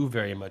you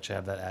very much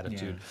have that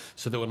attitude. Yeah.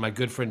 So that when my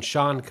good friend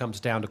Sean comes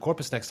down to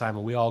Corpus next time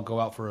and we all go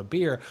out for a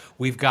beer,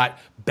 we've got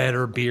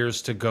better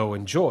beers to go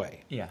enjoy.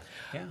 Yeah.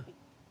 Yeah.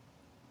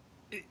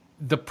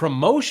 The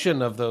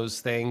promotion of those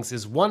things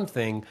is one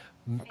thing.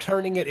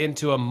 Turning it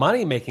into a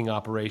money-making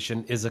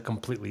operation is a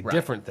completely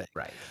different thing.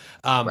 Right.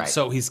 Right.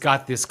 So he's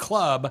got this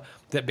club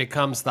that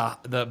becomes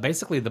the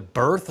basically the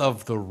birth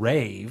of the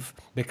rave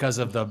because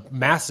of the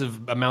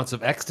massive amounts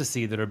of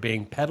ecstasy that are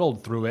being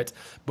peddled through it.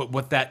 But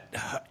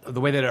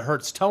the way that it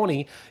hurts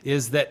Tony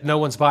is that no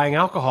one's buying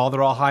alcohol;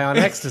 they're all high on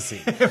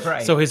ecstasy.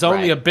 Right. So his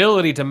only Right.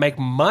 ability to make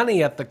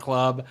money at the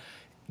club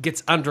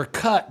gets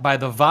undercut by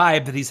the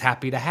vibe that he's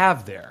happy to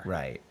have there.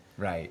 Right.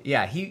 Right.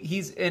 Yeah.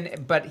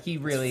 But he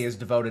really is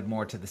devoted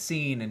more to the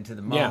scene and to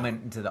the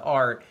moment and to the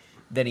art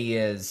than he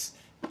is,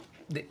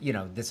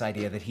 this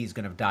idea that he's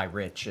going to die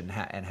rich and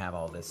have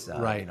all this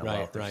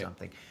wealth or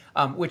something.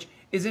 Which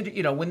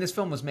isn't, when this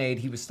film was made,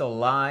 he was still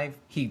alive.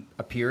 He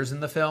appears in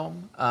the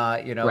film,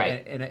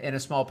 Right. in a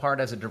small part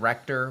as a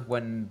director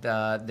when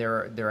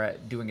they're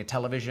doing a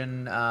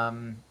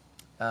television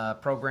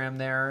program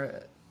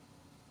there.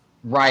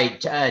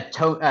 Right.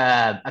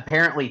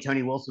 Apparently,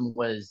 Tony Wilson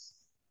was,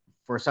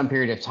 for some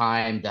period of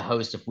time, the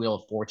host of Wheel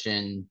of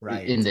Fortune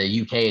Right. in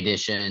the UK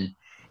edition.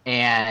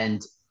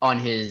 And on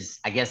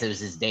I guess it was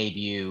his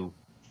debut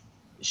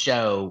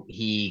show,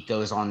 he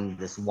goes on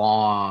this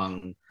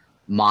long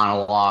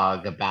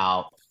monologue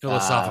about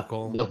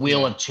Philosophical. the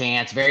Wheel of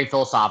Chance, very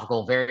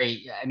philosophical,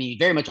 very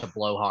much a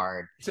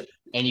blowhard.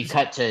 And you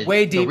cut to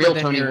Way the deeper real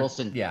than Tony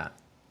Wilson. Yeah.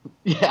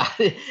 Yeah,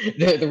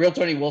 the real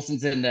Tony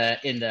Wilson's in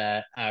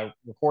the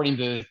recording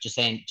booth, just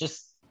saying,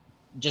 just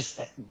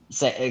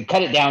say,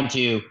 cut it down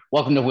to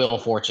 "Welcome to Wheel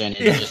of Fortune,"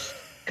 and just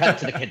cut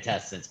to the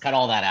contestants, cut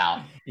all that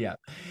out. Yeah.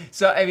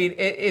 So, I mean,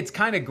 it's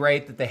kind of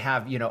great that they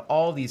have,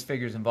 all these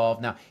figures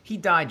involved. Now, he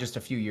died just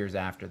a few years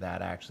after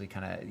that, actually,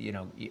 kind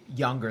of,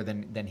 younger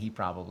than he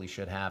probably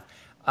should have.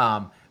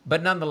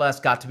 But nonetheless,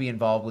 got to be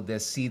involved with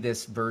this, see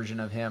this version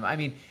of him. I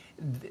mean,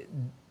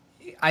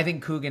 I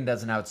think Coogan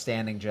does an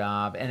outstanding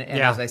job. And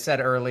as I said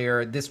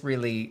earlier, this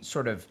really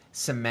sort of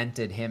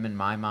cemented him in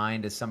my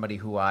mind as somebody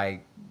who I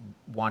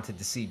wanted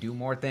to see do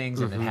more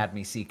things, and it had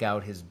me seek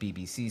out his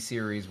BBC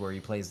series where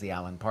he plays the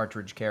Alan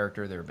Partridge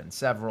character. There have been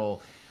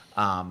several,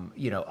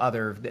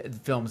 other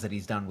films that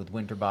he's done with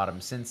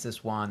Winterbottom since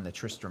this one. The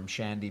Tristram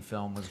Shandy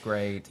film was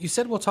great. You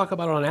said we'll talk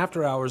about it on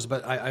After Hours,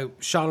 but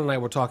Sean and I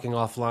were talking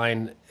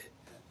offline.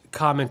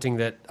 commenting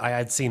that I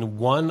had seen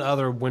one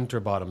other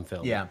Winterbottom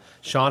film. Yeah.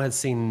 Sean had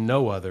seen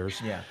no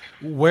others. Yeah.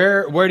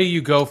 Where do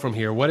you go from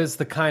here? What is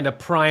the kind of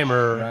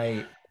primer?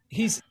 Right.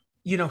 He's,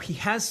 he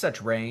has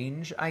such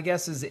range, I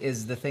guess,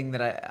 is the thing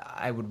that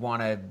I would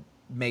want to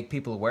make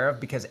people aware of,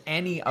 because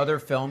any other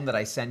film that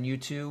I send you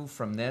to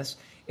from this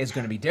is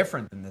going to be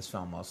different than this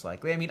film, most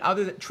likely. I mean,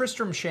 other than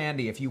Tristram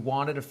Shandy, if you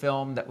wanted a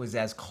film that was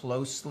as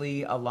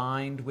closely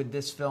aligned with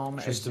this film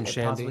as it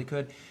possibly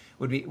could,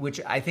 would be, which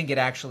I think it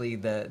actually,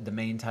 the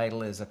main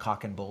title is A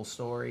Cock and Bull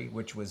Story,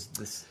 which was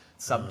this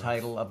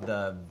subtitle of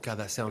the God,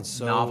 that sounds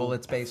so novel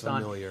it's based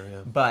familiar, on.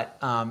 yeah. But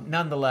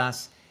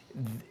nonetheless,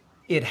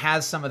 it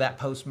has some of that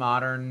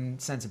postmodern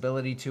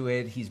sensibility to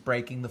it. He's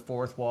breaking the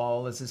fourth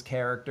wall as his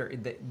character.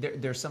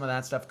 There's some of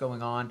that stuff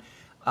going on.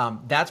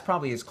 That's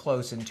probably as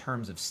close in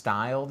terms of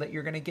style that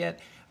you're going to get.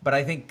 But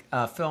I think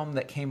a film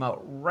that came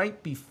out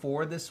right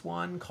before this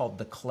one called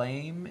The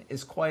Claim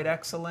is quite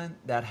excellent.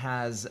 That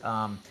has,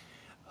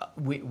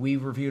 we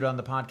reviewed on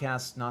the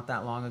podcast not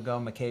that long ago,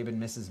 McCabe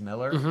and Mrs.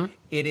 Miller. Mm-hmm.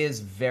 It is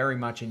very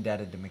much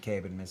indebted to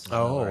McCabe and Mrs.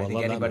 Miller. I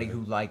think anybody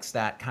who likes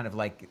that kind of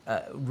like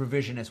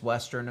revisionist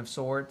Western of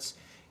sorts,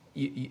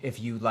 if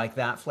you like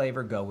that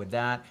flavor, go with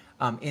that.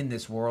 In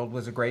This World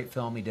was a great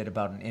film. He did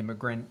about an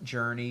immigrant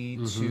journey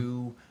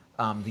to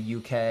the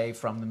UK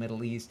from the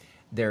Middle East.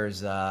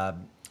 There's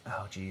I'm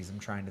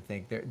trying to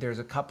think. There's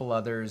a couple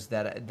others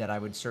that I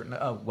would certainly.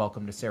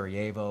 Welcome to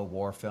Sarajevo,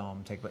 war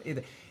film.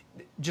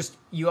 Just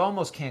you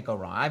almost can't go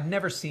wrong. I've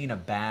never seen a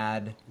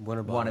bad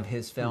one of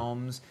his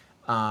films.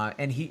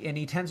 And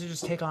he tends to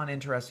just take on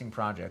interesting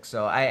projects.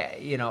 So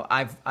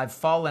I've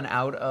fallen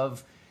out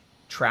of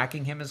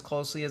tracking him as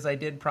closely as I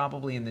did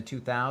probably in the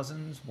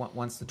 2000s.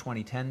 Once the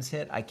 2010s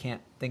hit, I can't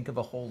think of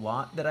a whole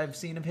lot that I've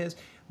seen of his.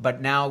 But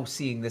now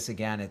seeing this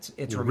again, it's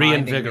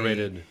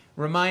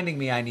reminding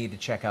me I need to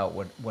check out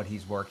what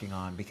he's working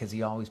on, because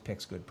he always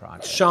picks good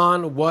projects.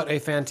 Sean, what a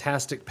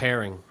fantastic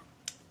pairing.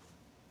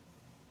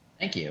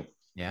 Thank you.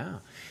 Yeah.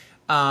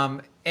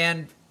 And,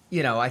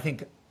 I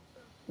think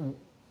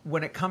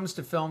when it comes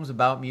to films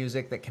about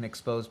music that can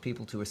expose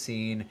people to a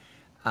scene,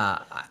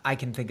 I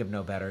can think of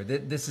no better.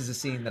 This is a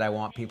scene that I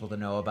want people to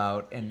know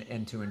about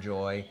and to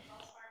enjoy.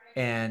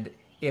 And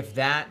if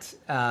that,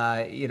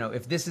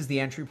 if this is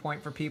the entry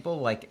point for people,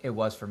 like it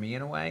was for me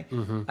in a way,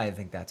 I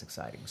think that's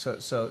exciting.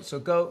 So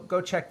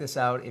go check this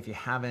out if you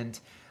haven't.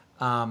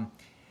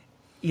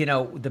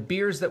 The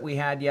beers that we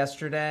had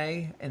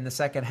yesterday in the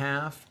second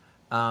half,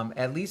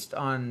 at least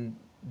on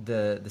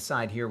the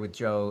side here with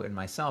Joe and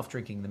myself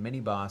drinking the Mini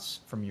Boss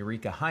from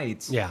Eureka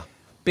Heights. Yeah.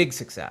 Big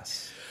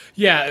success.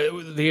 Yeah,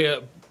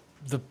 the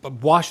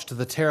washed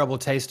the terrible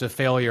taste of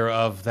failure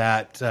of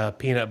that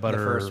peanut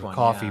butter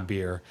coffee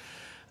beer.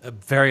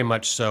 Very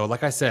much so.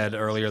 Like I said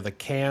earlier, the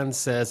can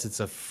says it's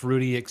a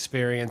fruity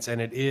experience,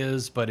 and it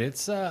is, but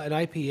it's an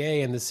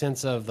IPA in the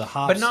sense of the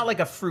hops. But not like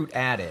a fruit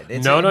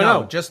added.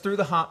 No. Just through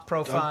the hop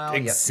profile.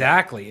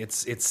 Exactly. Yep.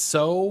 It's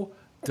so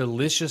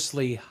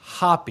deliciously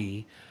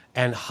hoppy,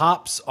 and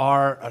hops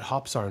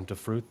aren't a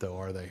fruit, though,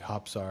 are they?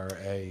 Hops are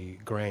a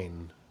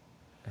grain.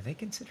 Are they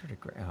considered a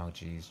grain? Oh,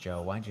 geez,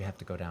 Joe, why'd you have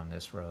to go down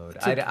this road?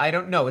 I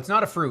don't know. It's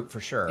not a fruit for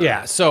sure.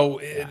 Yeah. So,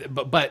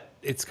 but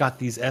it's got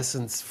these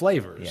essence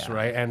flavors,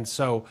 right? And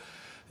so,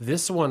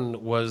 this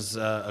one was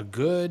a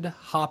good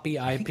hoppy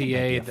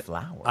IPA that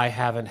I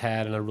haven't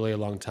had in a really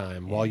long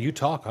time. While you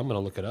talk, I'm going to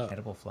look it up.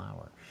 Edible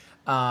flower.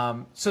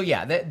 I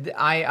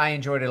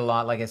enjoyed it a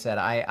lot. Like I said,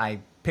 I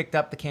picked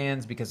up the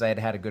cans because I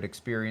had a good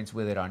experience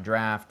with it on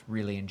draft.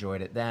 Really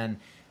enjoyed it then.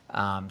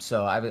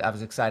 So I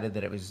was excited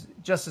that it was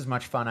just as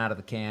much fun out of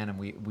the can, and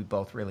we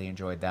both really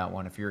enjoyed that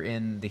one. If you're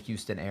in the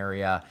Houston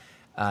area,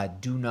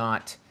 do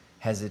not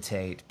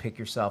hesitate. Pick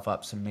yourself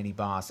up some Mini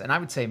Boss, and I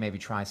would say maybe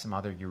try some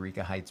other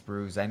Eureka Heights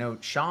brews. I know,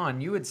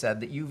 Sean, you had said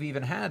that you've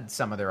even had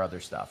some of their other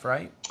stuff,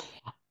 right?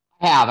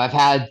 I have. I've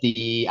had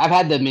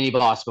the Mini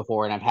Boss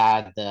before, and I've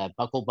had the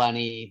Buckle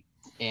Bunny,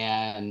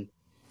 and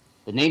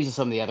the names of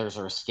some of the others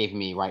are escaping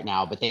me right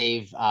now. But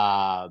they've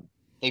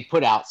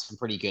put out some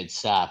pretty good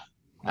stuff.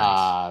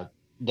 Nice.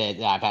 That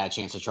I've had a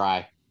chance to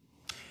try.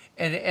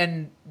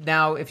 And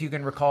now, if you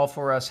can recall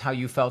for us how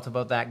you felt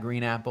about that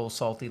Green Apple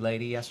Salty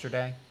Lady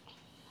yesterday.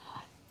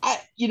 I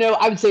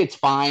would say it's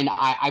fine.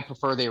 I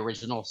prefer the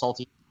original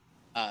Salty.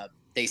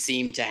 They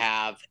seem to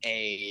have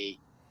a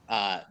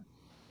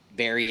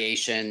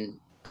variation,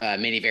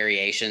 many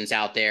variations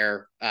out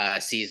there,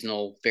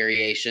 seasonal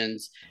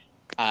variations.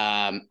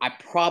 I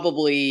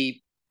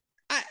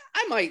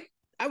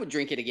would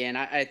drink it again.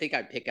 I think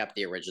I'd pick up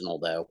the original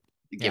though.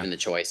 Given the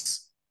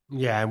choice.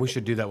 Yeah, and we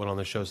should do that one on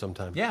the show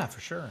sometime. Yeah, for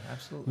sure.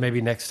 Absolutely.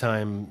 Maybe next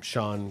time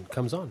Sean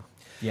comes on.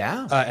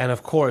 Yeah. And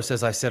of course,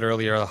 as I said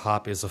earlier, a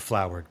hop is a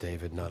flower,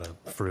 David, not a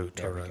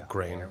fruit or a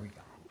grain. There we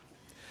go.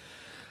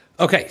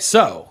 Okay,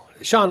 so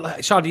Sean,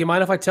 do you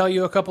mind if I tell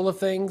you a couple of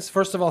things?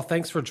 First of all,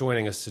 thanks for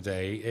joining us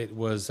today. It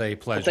was a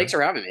pleasure. Well, thanks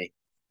for having me.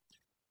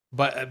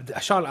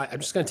 But Sean, I'm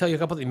just going to tell you a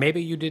couple of things.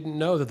 Maybe you didn't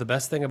know that the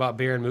best thing about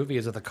beer and movie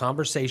is that the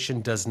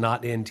conversation does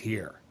not end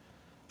here.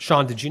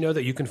 Sean, did you know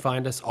that you can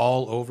find us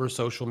all over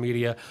social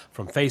media,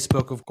 from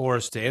Facebook, of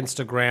course, to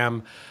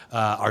Instagram,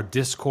 our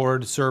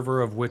Discord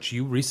server, of which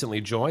you recently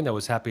joined? I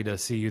was happy to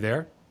see you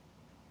there.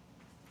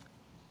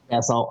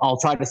 Yes, I'll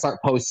try to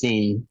start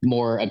posting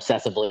more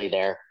obsessively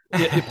there.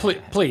 Yeah,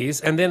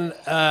 please. And then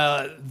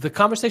the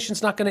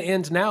conversation's not going to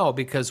end now,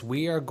 because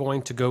we are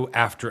going to go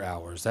after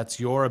hours. That's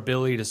your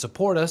ability to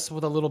support us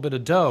with a little bit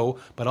of dough,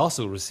 but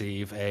also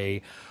receive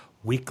a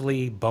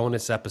weekly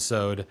bonus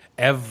episode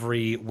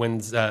every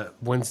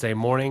Wednesday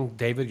morning.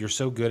 David, you're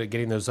so good at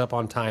getting those up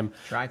on time.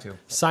 Try to.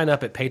 Sign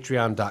up at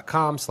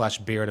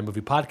patreon.com/beer and a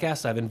movie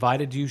podcast. I've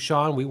invited you,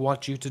 Sean. We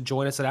want you to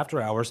join us at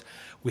After Hours.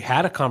 We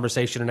had a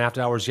conversation in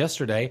After Hours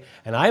yesterday,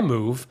 and I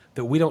move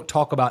that we don't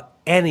talk about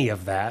any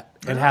of that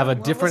and have a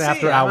different we'll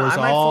After Hours. I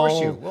might force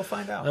you. We'll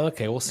find out.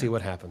 Okay, we'll see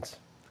what happens.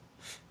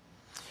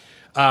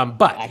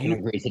 But I can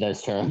agree to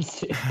those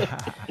terms.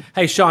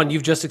 Hey, Sean,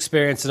 you've just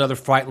experienced another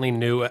frighteningly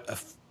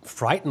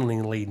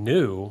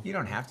new. You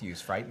don't have to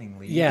use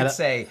frighteningly. You Yeah, could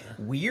say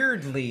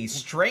weirdly,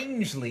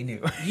 strangely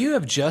new. You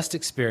have just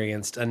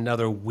experienced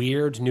another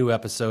weird new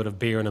episode of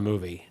Beer and a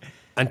Movie.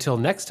 Until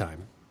next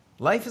time.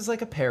 Life is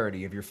like a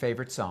parody of your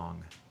favorite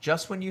song.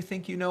 Just when you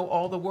think you know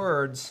all the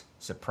words,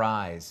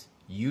 surprise,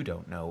 you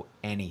don't know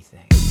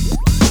anything.